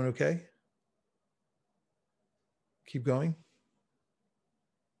 Is everyone okay? Keep going?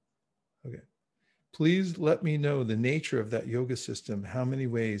 Okay. Please let me know the nature of that yoga system. How many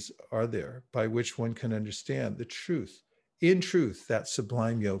ways are there by which one can understand the truth? In truth, that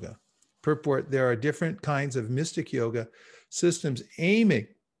sublime yoga. Purport, there are different kinds of mystic yoga systems aiming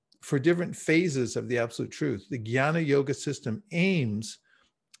for different phases of the absolute truth. The Jnana Yoga system aims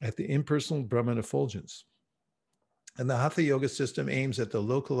at the impersonal Brahman effulgence. And the Hatha Yoga system aims at the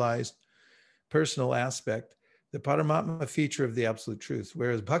localized personal aspect, the Paramatma feature of the absolute truth.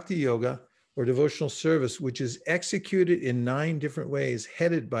 Whereas Bhakti Yoga, or devotional service, which is executed in 9 different ways,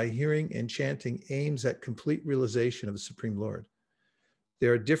 headed by hearing and chanting, aims at complete realization of the Supreme Lord.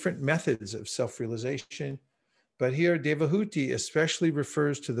 There are different methods of self-realization, but here Devahuti especially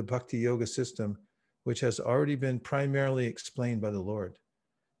refers to the Bhakti Yoga system, which has already been primarily explained by the Lord.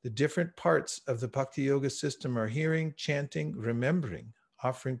 The different parts of the Bhakti Yoga system are hearing, chanting, remembering,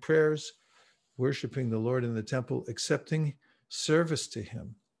 offering prayers, worshiping the Lord in the temple, accepting service to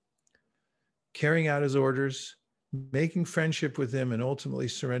him, carrying out his orders, making friendship with him, and ultimately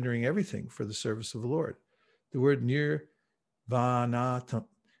surrendering everything for the service of the Lord. The word nirvanatam,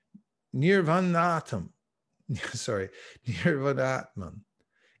 nirvanatman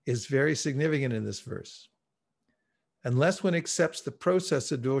is very significant in this verse. Unless one accepts the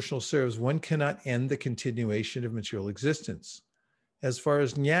process of devotional service, one cannot end the continuation of material existence. As far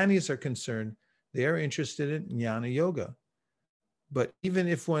as jnanis are concerned, they are interested in jnana yoga. But even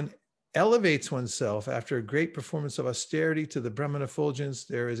if one elevates oneself after a great performance of austerity to the Brahman effulgence,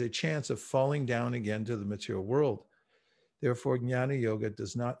 there is a chance of falling down again to the material world. Therefore, Jnana Yoga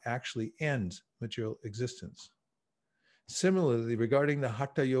does not actually end material existence. Similarly, regarding the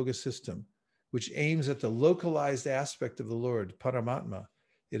Hatha Yoga system, which aims at the localized aspect of the Lord, Paramatma,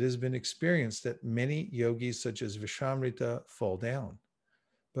 it has been experienced that many yogis, such as Vishamrita, fall down.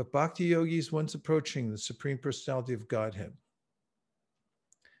 But Bhakti yogis, once approaching the Supreme Personality of Godhead,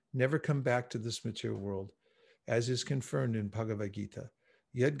 never come back to this material world, as is confirmed in Bhagavad Gita.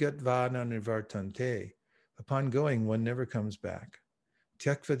 Yadgatvana nivartante. Upon going, one never comes back.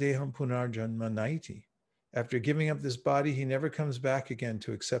 Tyakvadeham punarjanma naiti. After giving up this body, he never comes back again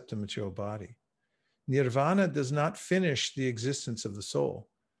to accept a material body. Nirvana does not finish the existence of the soul.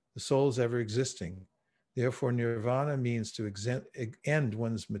 The soul is ever existing. Therefore, nirvana means to end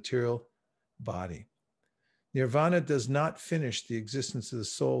one's material body. Nirvana does not finish the existence of the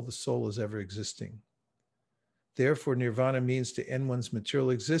soul. The soul is ever existing. Therefore, nirvana means to end one's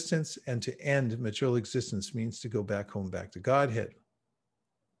material existence, and to end material existence means to go back home, back to Godhead.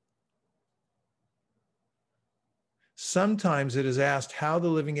 Sometimes it is asked how the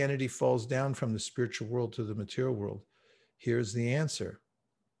living entity falls down from the spiritual world to the material world. Here's the answer.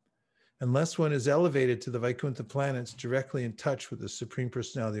 Unless one is elevated to the Vaikuntha planets directly in touch with the Supreme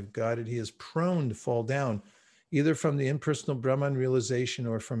Personality of Godhead, he is prone to fall down, either from the impersonal Brahman realization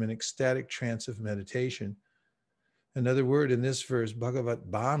or from an ecstatic trance of meditation. Another word in this verse, Bhagavat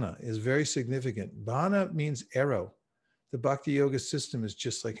Bana, is very significant. Bana means arrow. The Bhakti Yoga system is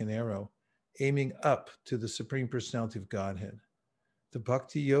just like an arrow, aiming up to the Supreme Personality of Godhead. The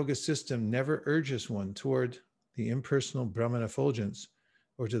Bhakti Yoga system never urges one toward the impersonal Brahman effulgence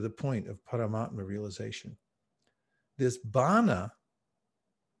or to the point of Paramatma realization. This Bana,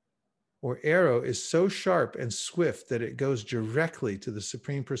 or arrow, is so sharp and swift that it goes directly to the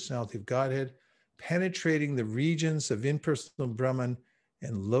Supreme Personality of Godhead, penetrating the regions of impersonal Brahman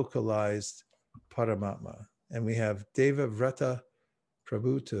and localized Paramatma. And we have Deva Vrata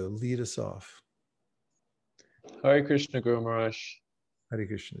Prabhu to lead us off. Hare Krishna, Guru Maharaj. Hare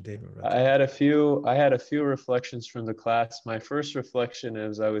Krishna, Deva Vrata. I had a few reflections from the class. My first reflection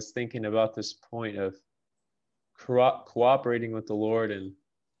is I was thinking about this point of cooperating with the Lord and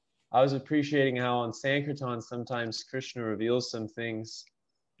I was appreciating how on Sankirtan sometimes Krishna reveals some things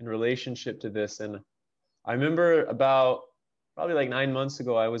in relationship to this. And I remember about probably like 9 months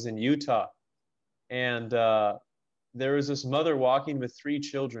ago, I was in Utah, and there was this mother walking with 3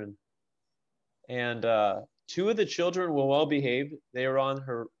 children. And 2 of the children were well behaved. They were on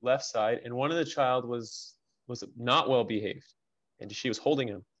her left side, and one of the child was not well behaved, and she was holding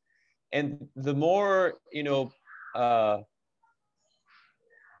him. And the more, the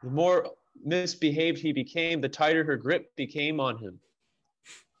more misbehaved he became, the tighter her grip became on him.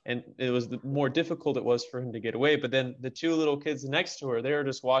 And it was the more difficult it was for him to get away. But then the 2 little kids next to her, they were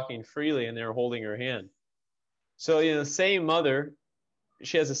just walking freely and they were holding her hand. So, the same mother,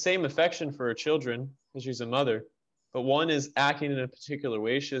 she has the same affection for her children because she's a mother, but one is acting in a particular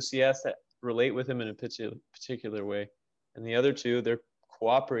way. She has to relate with him in a particular way. And the other 2, they're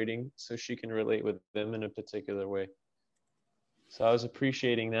cooperating so she can relate with them in a particular way. So I was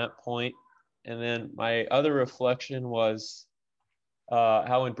appreciating that point. And then my other reflection was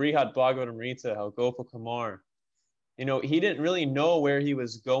how in Brihad Bhagavatamrita, how Gopakumar, he didn't really know where he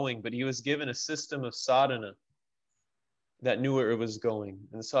was going, but he was given a system of sadhana that knew where it was going.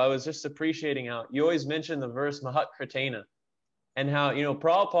 And so I was just appreciating how you always mention the verse Mahat Kritena, and how,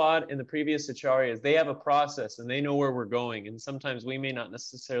 Prabhupada and the previous acharyas, they have a process and they know where we're going. And sometimes we may not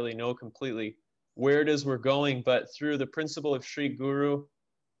necessarily know completely where it is we're going, but through the principle of Sri Guru,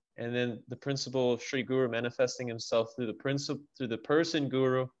 and then the principle of Sri Guru manifesting himself through the person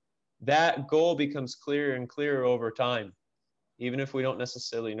Guru, that goal becomes clearer and clearer over time, even if we don't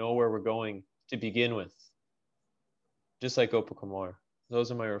necessarily know where we're going to begin with. Just like Gopakumar.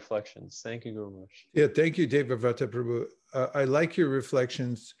 Those are my reflections. Thank you, Guru Maharaj. Yeah, thank you, Devavrata Prabhu. I like your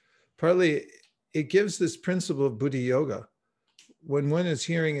reflections. Partly, it gives this principle of Buddha yoga. When one is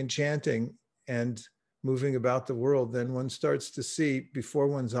hearing and chanting and moving about the world, then one starts to see before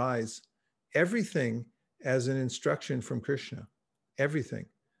one's eyes everything as an instruction from Krishna, everything.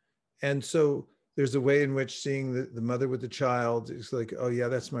 And so there's a way in which seeing the mother with the child is like, oh yeah,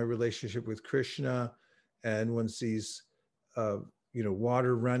 that's my relationship with Krishna. And one sees,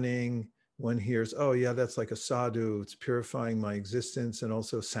 water running. One hears, oh yeah, that's like a sadhu. It's purifying my existence, and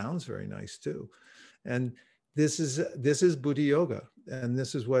also sounds very nice too. And this is Buddha yoga, and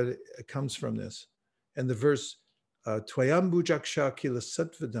this is what comes from this. And the verse, Twayambujaksha kila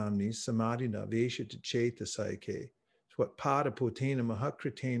sattvadamni samadhina veshita cheta saike, what pada potena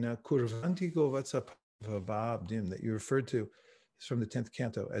mahakritena kurvanti govatsa vabhabdim, that you referred to, is from the 10th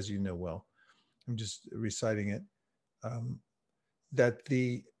canto, as you know well. I'm just reciting it. That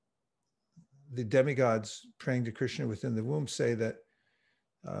the demigods praying to Krishna within the womb say that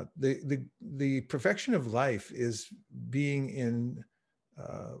the perfection of life is being in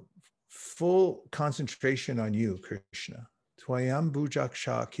full concentration on you, Krishna. Twayam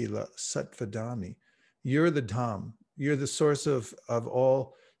bujaksha kila satvadami. You're the Dham. You're the source of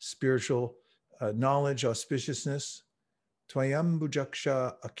all spiritual knowledge, auspiciousness. Twayam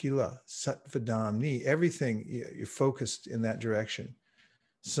bujaksha akila satvadamni. Everything, you're focused in that direction.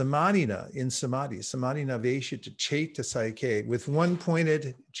 Samadhina, in samadhi, samadhina veshita cheta saike, with one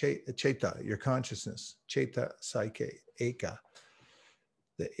pointed cheta, your consciousness, cheta saike, eka,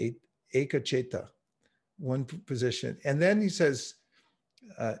 the eka cheta, one position. And then he says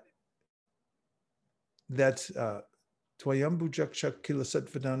that Twayam bujaksha kila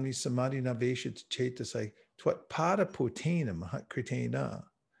satvadamni samadhina veshita cheta saike, twat pada potena mahatkritena.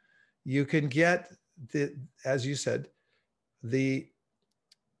 You can get, as you said, the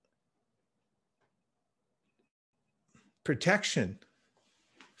protection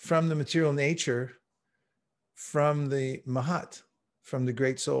from the material nature, from the Mahat, from the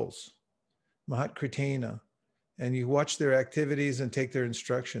great souls, Mahat Kritena. And you watch their activities and take their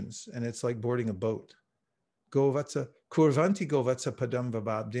instructions, and it's like boarding a boat. Govatsa, kurvanti govatsa padam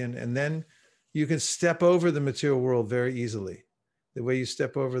vabhabdin. And then you can step over the material world very easily, the way you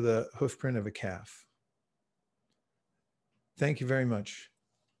step over the hoofprint of a calf. Thank you very much.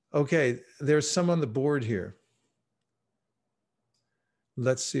 Okay, there's some on the board here.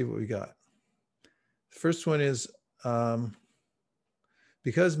 Let's see what we got. The first one is,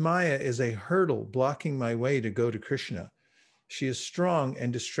 because Maya is a hurdle blocking my way to go to Krishna, she is strong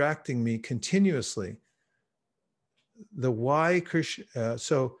and distracting me continuously. The why Krishna,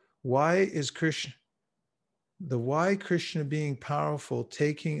 why is Krishna, the why Krishna being powerful,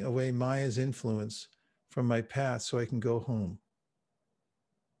 taking away Maya's influence from my path so I can go home,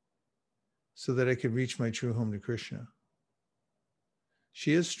 so that I can reach my true home to Krishna.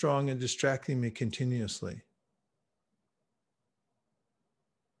 She is strong and distracting me continuously.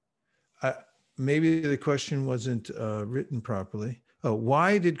 Maybe the question wasn't written properly. Oh,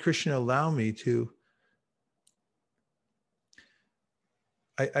 why did Krishna allow me to?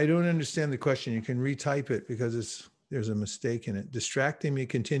 I don't understand the question. You can retype it because there's a mistake in it. Distracting me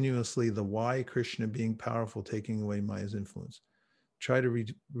continuously, the why Krishna being powerful, taking away Maya's influence. Try to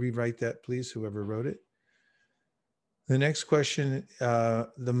rewrite that, please, whoever wrote it. The next question,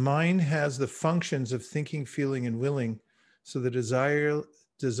 the mind has the functions of thinking, feeling, and willing. So the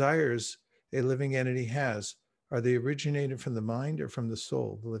desires a living entity has, are they originated from the mind or from the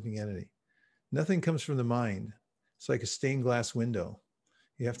soul, the living entity? Nothing comes from the mind. It's like a stained glass window.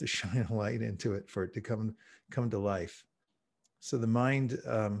 You have to shine a light into it for it to come to life. So the mind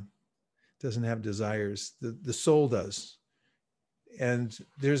doesn't have desires. The soul does. And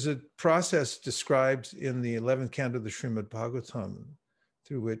there's a process described in the 11th canto of the Srimad Bhagavatam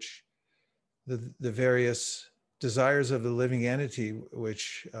through which the various desires of the living entity,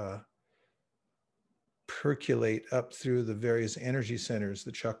 which percolate up through the various energy centers,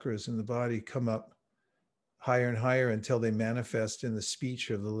 the chakras in the body, come up higher and higher until they manifest in the speech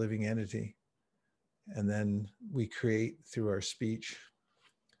of the living entity. And then we create through our speech.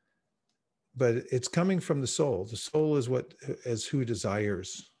 But it's coming from the soul. The soul is who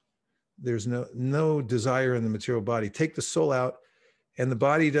desires. There's no desire in the material body. Take the soul out, and the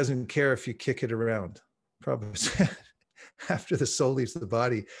body doesn't care if you kick it around. Prabhupada said, after the soul leaves the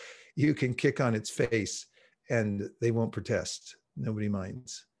body, you can kick on its face, and they won't protest. Nobody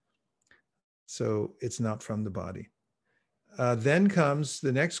minds. So it's not from the body. Then comes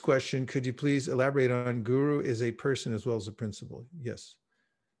the next question. Could you please elaborate on Guru is a person as well as a principle? Yes.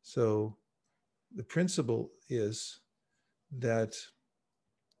 So the principle is that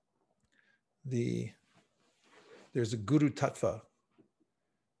there's a Guru Tattva.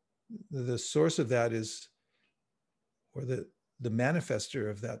 The source of that is, or the manifester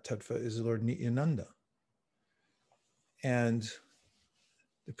of that Tattva is Lord Nityananda. And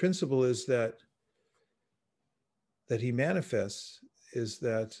the principle is that he manifests is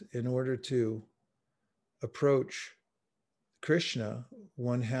that in order to approach Krishna,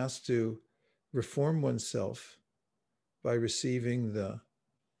 one has to reform oneself by receiving the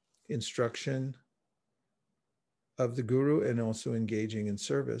instruction of the Guru and also engaging in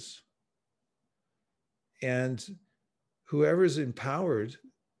service. And whoever is empowered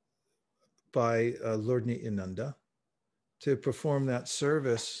by Lord Nityananda to perform that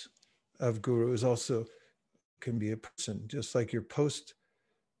service of Guru is also can be a person, just like your post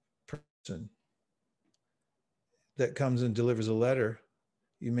person that comes and delivers a letter.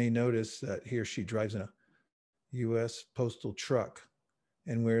 You may notice that he or she drives in a U.S. postal truck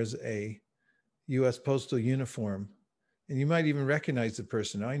and wears a U.S. postal uniform. And you might even recognize the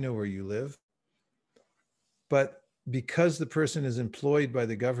person. I know where you live. But because the person is employed by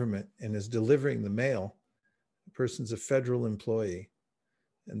the government and is delivering the mail, the person's a federal employee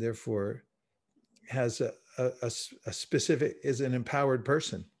and therefore has a specific, is an empowered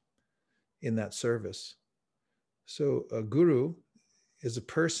person in that service. So a guru is a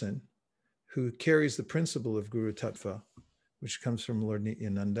person who carries the principle of Guru Tattva, which comes from Lord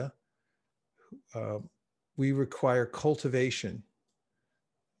Nityananda. We require cultivation.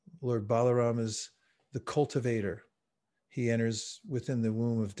 Lord Balaram is the cultivator. He enters within the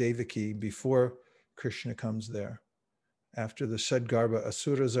womb of Devaki before Krishna comes there. After the Shadgarbha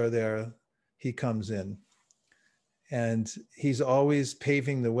Asuras are there, he comes in. And he's always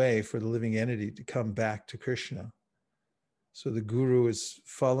paving the way for the living entity to come back to Krishna. So the guru is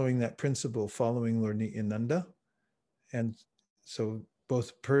following that principle, following Lord Nityananda. And so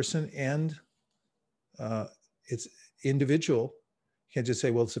both person and it's individual. You can't just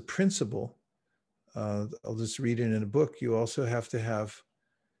say, well, it's a principle. I'll just read it in a book. You also have to have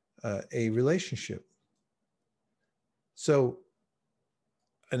a relationship. So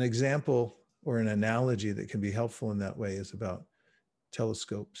an example or an analogy that can be helpful in that way is about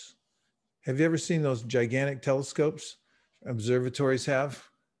telescopes. Have you ever seen those gigantic telescopes observatories have?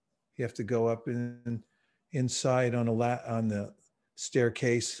 You have to go up inside on the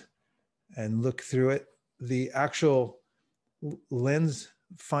staircase and look through it. The actual lens,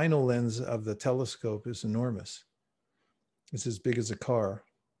 final lens of the telescope is enormous. It's as big as a car.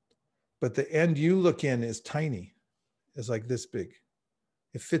 But the end you look in is tiny. It's like this big.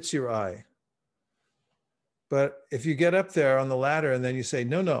 It fits your eye. But if you get up there on the ladder and then you say,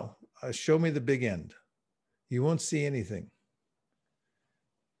 no, show me the big end, you won't see anything.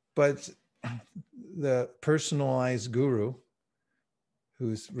 But the personalized guru,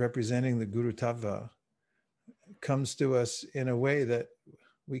 who's representing the Guru Tattva, comes to us in a way that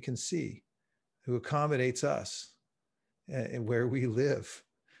we can see, who accommodates us and where we live.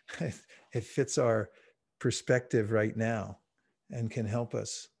 It fits our perspective right now. and can help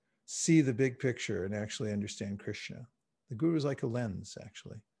us see the big picture and actually understand Krishna. The guru is like a lens,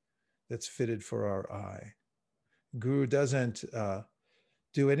 actually, that's fitted for our eye. Guru doesn't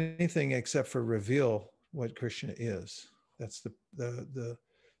do anything except for reveal what Krishna is. That's the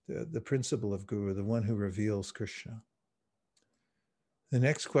principle of Guru, the one who reveals Krishna. The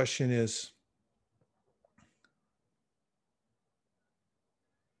next question is,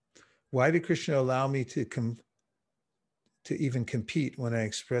 why did Krishna allow me to even compete when I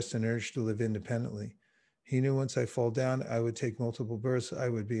expressed an urge to live independently? He knew once I fall down, I would take multiple births, I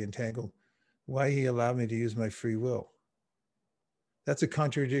would be entangled. Why he allowed me to use my free will? That's a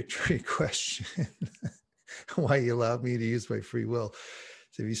contradictory question. Why he allowed me to use my free will?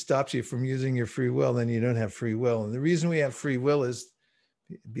 So if he stops you from using your free will, then you don't have free will. And the reason we have free will is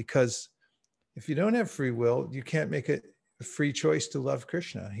because if you don't have free will, you can't make a free choice to love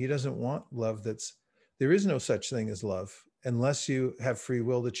Krishna. He doesn't want love there is no such thing as love unless you have free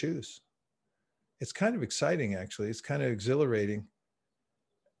will to choose. It's kind of exciting, actually. It's kind of exhilarating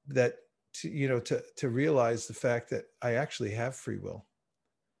that, to realize the fact that I actually have free will.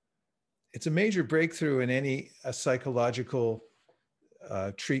 It's a major breakthrough in any psychological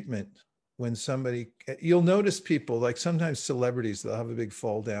treatment. When you'll notice people, like sometimes celebrities, they'll have a big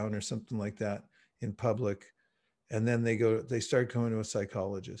fall down or something like that in public. And then they start going to a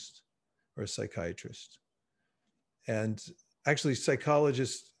psychologist or a psychiatrist. And actually,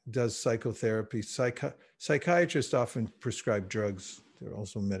 psychologist does psychotherapy. Psychiatrists often prescribe drugs. They're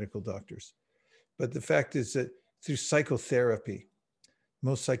also medical doctors. But the fact is that through psychotherapy,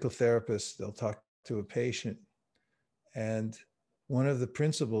 most psychotherapists, they'll talk to a patient, and one of the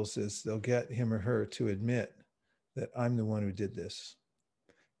principles is they'll get him or her to admit that I'm the one who did this.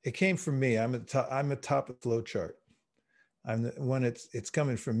 It came from me. I'm at the top of the flow chart. I'm the one. It's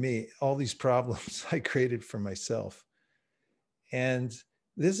coming from me. All these problems I created for myself. And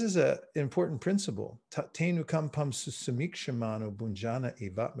this is an important principle. Tenukam pam susamikshimano bunjana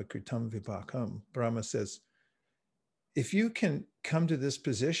evatmakritam vipakam. Brahma says, if you can come to this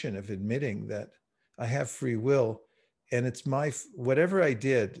position of admitting that I have free will and it's whatever I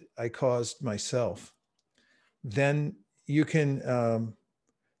did, I caused myself, then you can,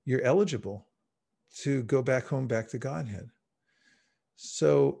 you're eligible to go back home, back to Godhead.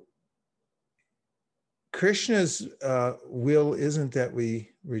 So Krishna's will isn't that we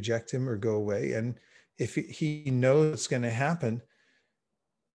reject him or go away. And if he knows it's going to happen,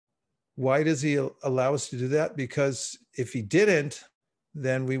 why does he allow us to do that? Because if he didn't,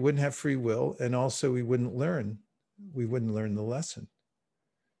 then we wouldn't have free will. And also we wouldn't learn the lesson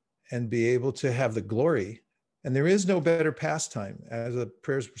and be able to have the glory. And there is no better pastime, as the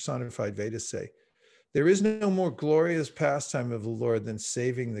prayers personified Vedas say. There is no more glorious pastime of the Lord than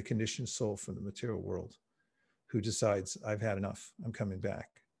saving the conditioned soul from the material world, who decides, I've had enough, I'm coming back.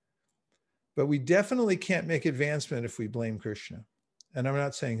 But we definitely can't make advancement if we blame Krishna. And I'm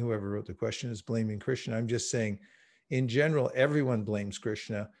not saying whoever wrote the question is blaming Krishna. I'm just saying, in general, everyone blames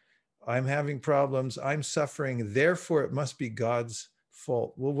Krishna. I'm having problems, I'm suffering, therefore it must be God's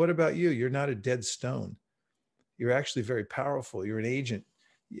fault. Well, what about you? You're not a dead stone. You're actually very powerful. You're an agent.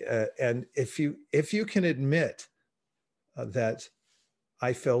 And if you can admit that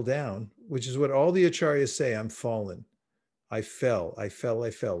I fell down, which is what all the acharyas say, I'm fallen. I fell.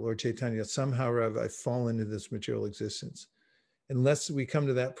 Lord Chaitanya, somehow or other, I've fallen into this material existence. Unless we come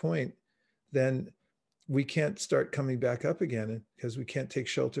to that point, then we can't start coming back up again because we can't take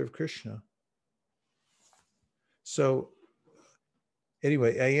shelter of Krishna. So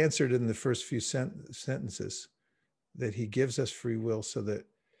anyway, I answered in the first few sentences that he gives us free will so that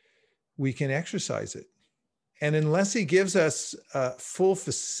we can exercise it. And unless he gives us full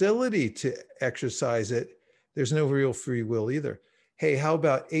facility to exercise it, there's no real free will either. Hey, how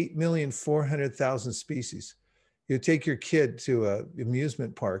about 8,400,000 species? You take your kid to an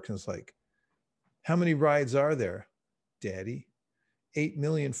amusement park and it's like, how many rides are there, Daddy?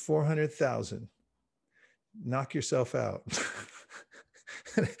 8,400,000. Knock yourself out.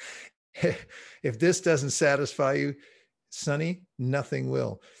 If this doesn't satisfy you, Sonny, nothing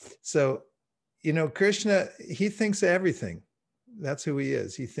will. So, Krishna, he thinks of everything. That's who he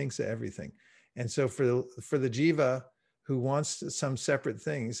is. He thinks of everything. And so for the jiva who wants some separate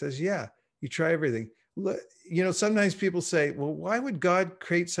thing, he says, yeah, you try everything. Sometimes people say, well, why would God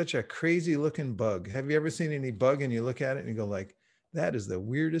create such a crazy looking bug? Have you ever seen any bug and you look at it and you go like, that is the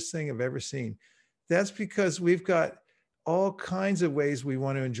weirdest thing I've ever seen? That's because we've got all kinds of ways we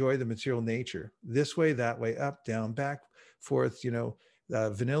want to enjoy the material nature. This way, that way, up, down, back, forth.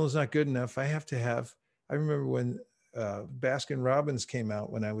 Vanilla is not good enough. I remember when Baskin Robbins came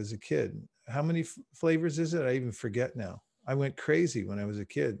out when I was a kid. How many flavors is it? I even forget now. I went crazy when I was a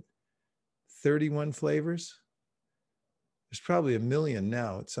kid. 31 flavors. There's probably a million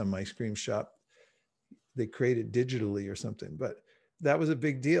now at some ice cream shop. They create it digitally or something, but that was a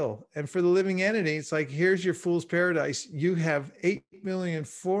big deal. And for the living entity, it's like, here's your fool's paradise. You have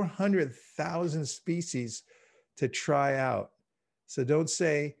 8,400,000 species to try out. So don't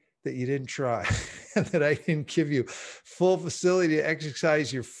say that you didn't try and that I didn't give you full facility to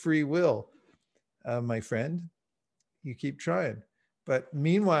exercise your free will, my friend. You keep trying. But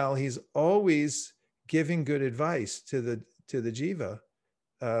meanwhile, he's always giving good advice to the jiva.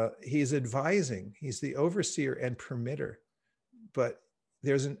 He's advising. He's the overseer and permitter. But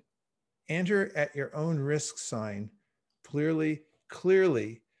there's an enter at your own risk sign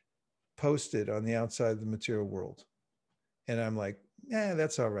clearly posted on the outside of the material world. And I'm like,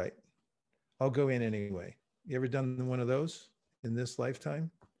 that's all right. I'll go in anyway. You ever done one of those in this lifetime?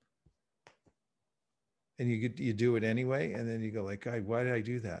 And you do it anyway, and then you go like, why did I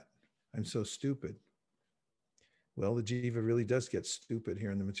do that? I'm so stupid. Well, the jiva really does get stupid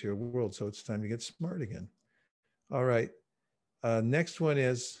here in the material world, so it's time to get smart again. All right. Next one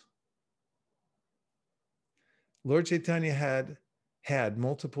is Lord Chaitanya had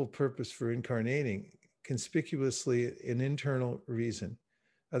multiple purpose for incarnating, conspicuously an internal reason.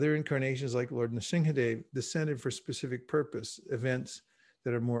 Other incarnations like Lord Nrsimhadev descended for specific purpose, events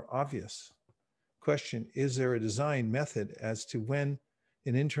that are more obvious. Question, is there a design method as to when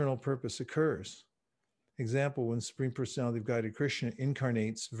an internal purpose occurs? Example, when Supreme Personality of Godhead Krishna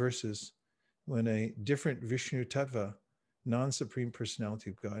incarnates versus when a different Vishnu Tattva, non-Supreme Personality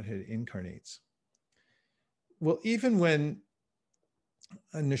of Godhead incarnates. Well, even when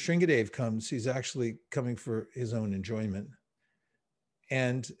Nrsimhadev comes, he's actually coming for his own enjoyment.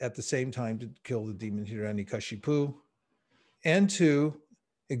 And at the same time to kill the demon Hiranyakashipu and to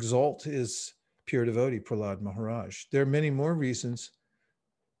exalt his pure devotee, Prahlad Maharaj. There are many more reasons,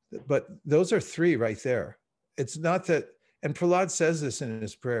 but those are three right there. It's not that, and Prahlad says this in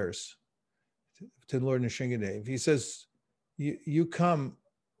his prayers to Lord Nrsimhadev. He says, you come,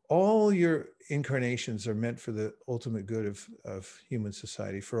 all your incarnations are meant for the ultimate good of human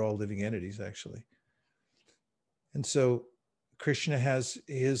society, for all living entities, actually. And so Krishna has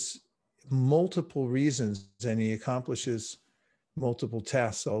his multiple reasons, and he accomplishes multiple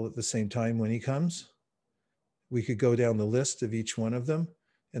tasks all at the same time when he comes. We could go down the list of each one of them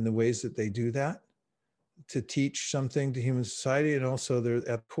and the ways that they do that to teach something to human society. And also there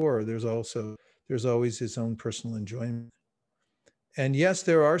at core, there's always his own personal enjoyment. And yes,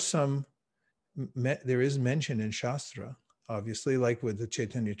 there is mention in Shastra, obviously, like with the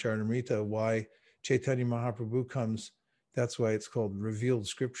Chaitanya Charitamrita, why Chaitanya Mahaprabhu comes. That's why it's called revealed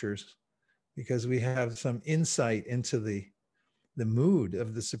scriptures, because we have some insight into the mood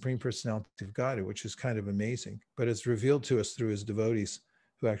of the Supreme Personality of Godhead, which is kind of amazing, but it's revealed to us through his devotees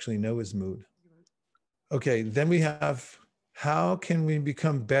who actually know his mood. Okay, then we have, how can we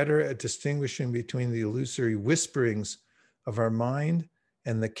become better at distinguishing between the illusory whisperings of our mind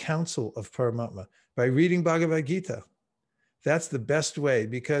and the counsel of Paramatma? By reading Bhagavad Gita. That's the best way,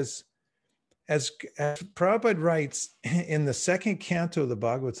 because as Prabhupada writes in the second canto of the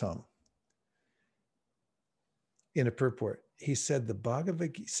Bhagavatam, in a purport, he said the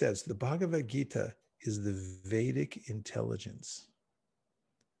Bhagavad Gita is the Vedic intelligence.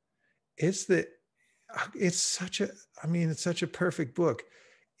 It's such a perfect book.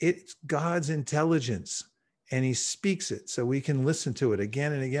 It's God's intelligence, and he speaks it so we can listen to it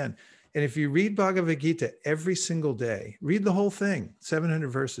again and again. And if you read Bhagavad Gita every single day, read the whole thing, 700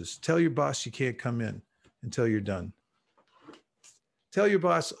 verses. Tell your boss you can't come in until you're done. Tell your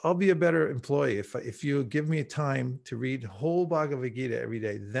boss, I'll be a better employee if you give me time to read whole Bhagavad Gita every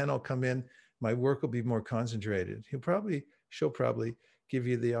day. Then I'll come in. My work will be more concentrated. She'll probably give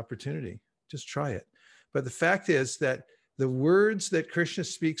you the opportunity. Just try it. But the fact is that the words that Krishna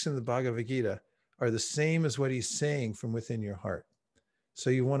speaks in the Bhagavad Gita are the same as what he's saying from within your heart. So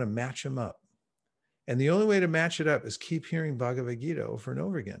you want to match them up. And the only way to match it up is keep hearing Bhagavad Gita over and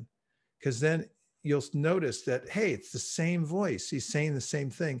over again, because then you'll notice that, hey, it's the same voice. He's saying the same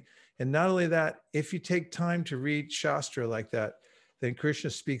thing. And not only that, if you take time to read Shastra like that, then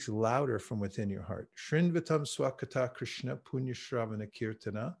Krishna speaks louder from within your heart. Shrinvatam swakata Krishna punyashravana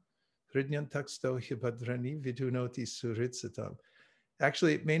kirtana hridyantaksto hibhadrani vidunoti suritsatam.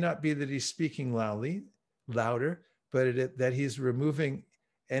 Actually, it may not be that he's speaking louder, but that he's removing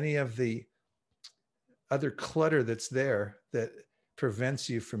any of the other clutter that's there that prevents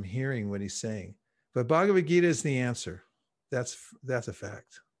you from hearing what he's saying. But Bhagavad Gita is the answer. That's a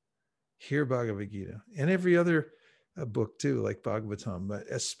fact. Hear Bhagavad Gita and every other book too, like Bhagavatam, but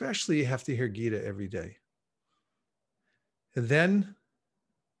especially you have to hear Gita every day. And then,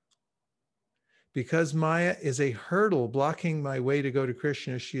 because Maya is a hurdle blocking my way to go to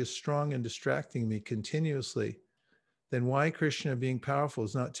Krishna, she is strong and distracting me continuously. Then why Krishna, being powerful,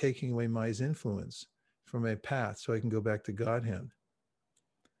 is not taking away Maya's influence from my path so I can go back to Godhead?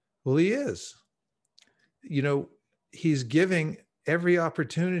 Well, he is. You know, he's giving every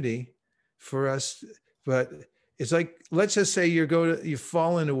opportunity for us, but it's like, let's just say you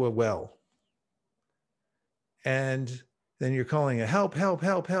fall into a well, and then you're calling a help, help,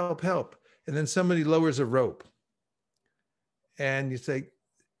 help, help, help. And then somebody lowers a rope, and you say,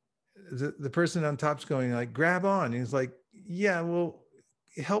 the person on top's going like, grab on. And he's like, yeah, well,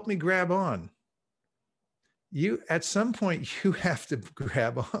 help me grab on. You, at some point, you have to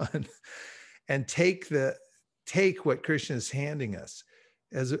grab on and take what Krishna is handing us.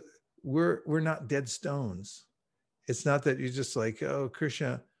 As we're not dead stones. It's not that you're just like, oh,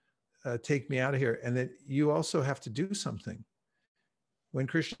 Krishna, take me out of here. And that you also have to do something. When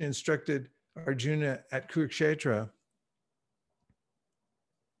Krishna instructed Arjuna at Kurukshetra,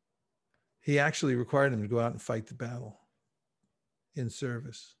 he actually required him to go out and fight the battle in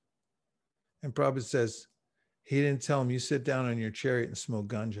service. And Prabhupada says, he didn't tell him, you sit down on your chariot and smoke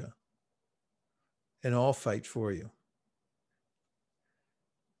ganja, and I'll fight for you.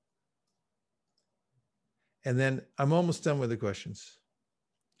 And then I'm almost done with the questions.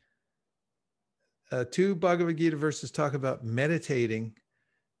 2 Bhagavad Gita verses talk about meditating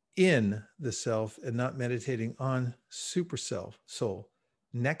in the self and not meditating on super self, soul,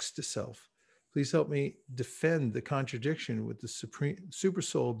 next to self. Please help me defend the contradiction with the supreme super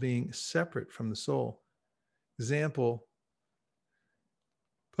soul being separate from the soul. Example,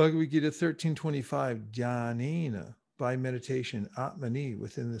 Bhagavad Gita 13:25, Jnanena, by meditation, Atmani,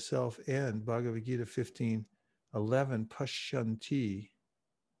 within the self, and Bhagavad Gita 15:11, Pashyanti,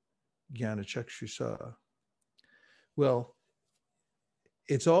 Jnana Chakshusa. Well,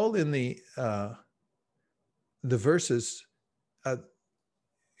 it's all in the verses.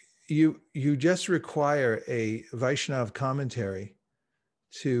 You just require a Vaishnava commentary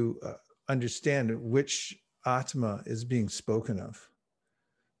to understand which Atma is being spoken of.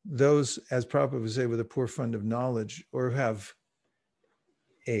 Those, as Prabhupada would say, with a poor fund of knowledge or have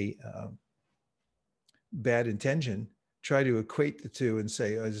a bad intention, try to equate the two and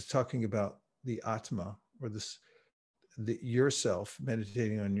say, I was talking about the Atma, or the yourself,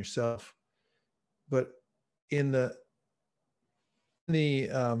 meditating on yourself. But in the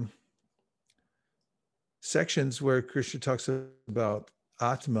sections where Krishna talks about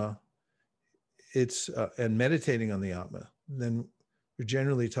Atma, it's and meditating on the Atma, then we're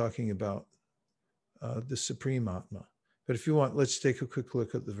generally talking about the Supreme Atma. But if you want, let's take a quick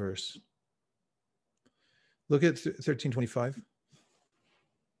look at the verse. Look at 13:25. Is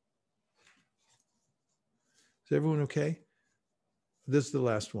everyone okay? This is the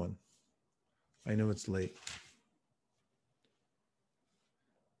last one. I know it's late.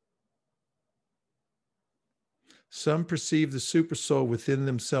 Some perceive the super soul within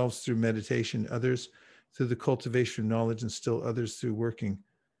themselves through meditation, others through the cultivation of knowledge, and still others through working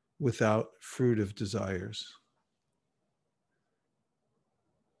without fruit of desires.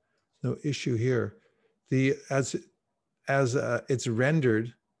 No issue here. As it's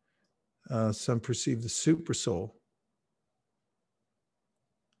rendered, some perceive the super soul,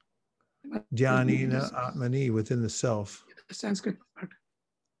 Jnanena Atmani, within the self. The Sanskrit part.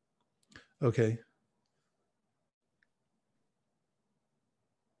 Okay.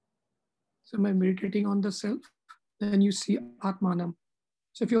 So by meditating on the self, then you see Atmanam.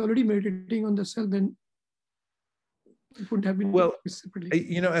 So if you're already meditating on the self, then it wouldn't have been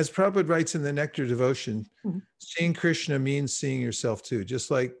separately. You know, as Prabhupada writes in the Nectar Devotion, seeing Krishna means seeing yourself too. Just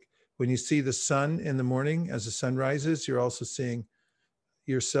like when you see the sun in the morning, as the sun rises, you're also seeing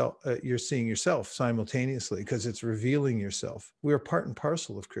yourself. You're seeing yourself simultaneously because it's revealing yourself. We are part and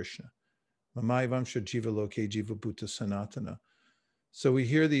parcel of Krishna. Mamai Vamsha Jiva Loke Jiva Bhuta Sanatana. So we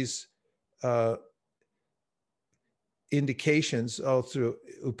hear these indications, all through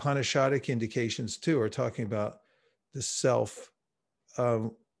Upanishadic indications too, are talking about the self.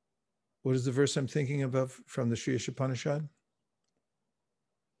 What is the verse I'm thinking of from the Sri Ishopanishad?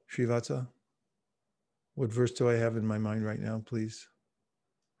 Srivatsa? What verse do I have in my mind right now, please?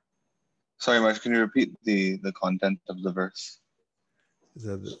 Sorry, Marsh, can you repeat the content of the verse?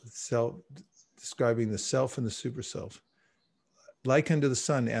 The self, describing the self and the super self. Like unto the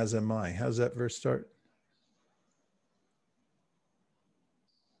sun, as am I. How's that verse start?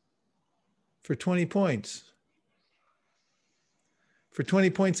 For 20 points. For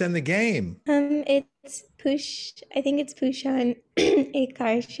 20 points and the game. It's push. I think it's Pushan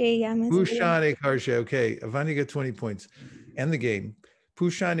Ekarshe Yamasya. Pushan Ekarshe. Okay, Avani got 20 points. and the game.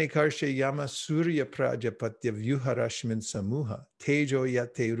 Pushani karshe yama surya prajapatya vyuharashmin samuha tejo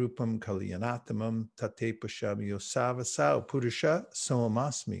yate rupam kalyanatamam tate pushami yosava sao purusha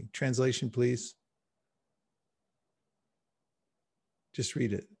soamasmi. Translation, please. Just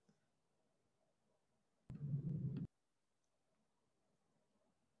read it.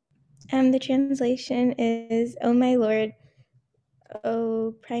 The translation is, O my Lord,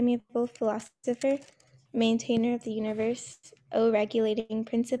 O primeval philosopher, maintainer of the universe, O regulating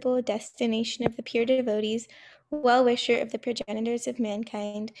principle, destination of the pure devotees, well-wisher of the progenitors of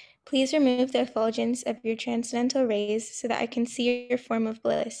mankind, please remove the effulgence of your transcendental rays so that I can see your form of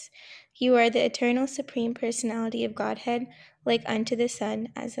bliss. You are the eternal supreme personality of Godhead, like unto the sun,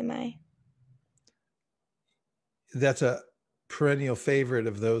 as am I. That's a perennial favorite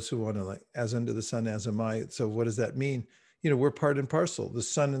of those who want to, like, as under the sun, as am I. So what does that mean? We're part and parcel, the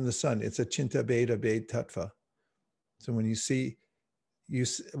sun and the sun. It's a chinta beda bed tattva. So when you see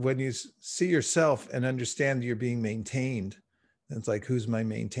yourself and understand you're being maintained, then it's like, who's my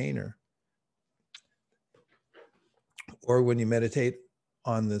maintainer? Or when you meditate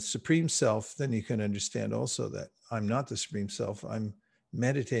on the Supreme Self, then you can understand also that I'm not the Supreme Self. I'm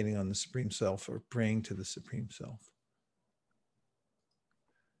meditating on the Supreme Self or praying to the Supreme Self.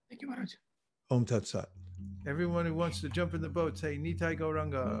 Thank you, Maharaj. Om Tat Sat. Everyone who wants to jump in the boat, say Nitai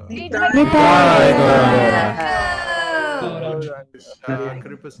Gauranga. Nitai Gauranga.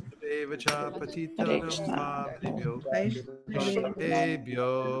 Kripasudeva cha patitanam pavnebhyo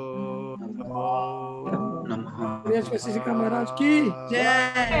Vaishnavebhyo namo Maharaj ki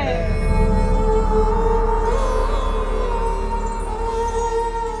Jai.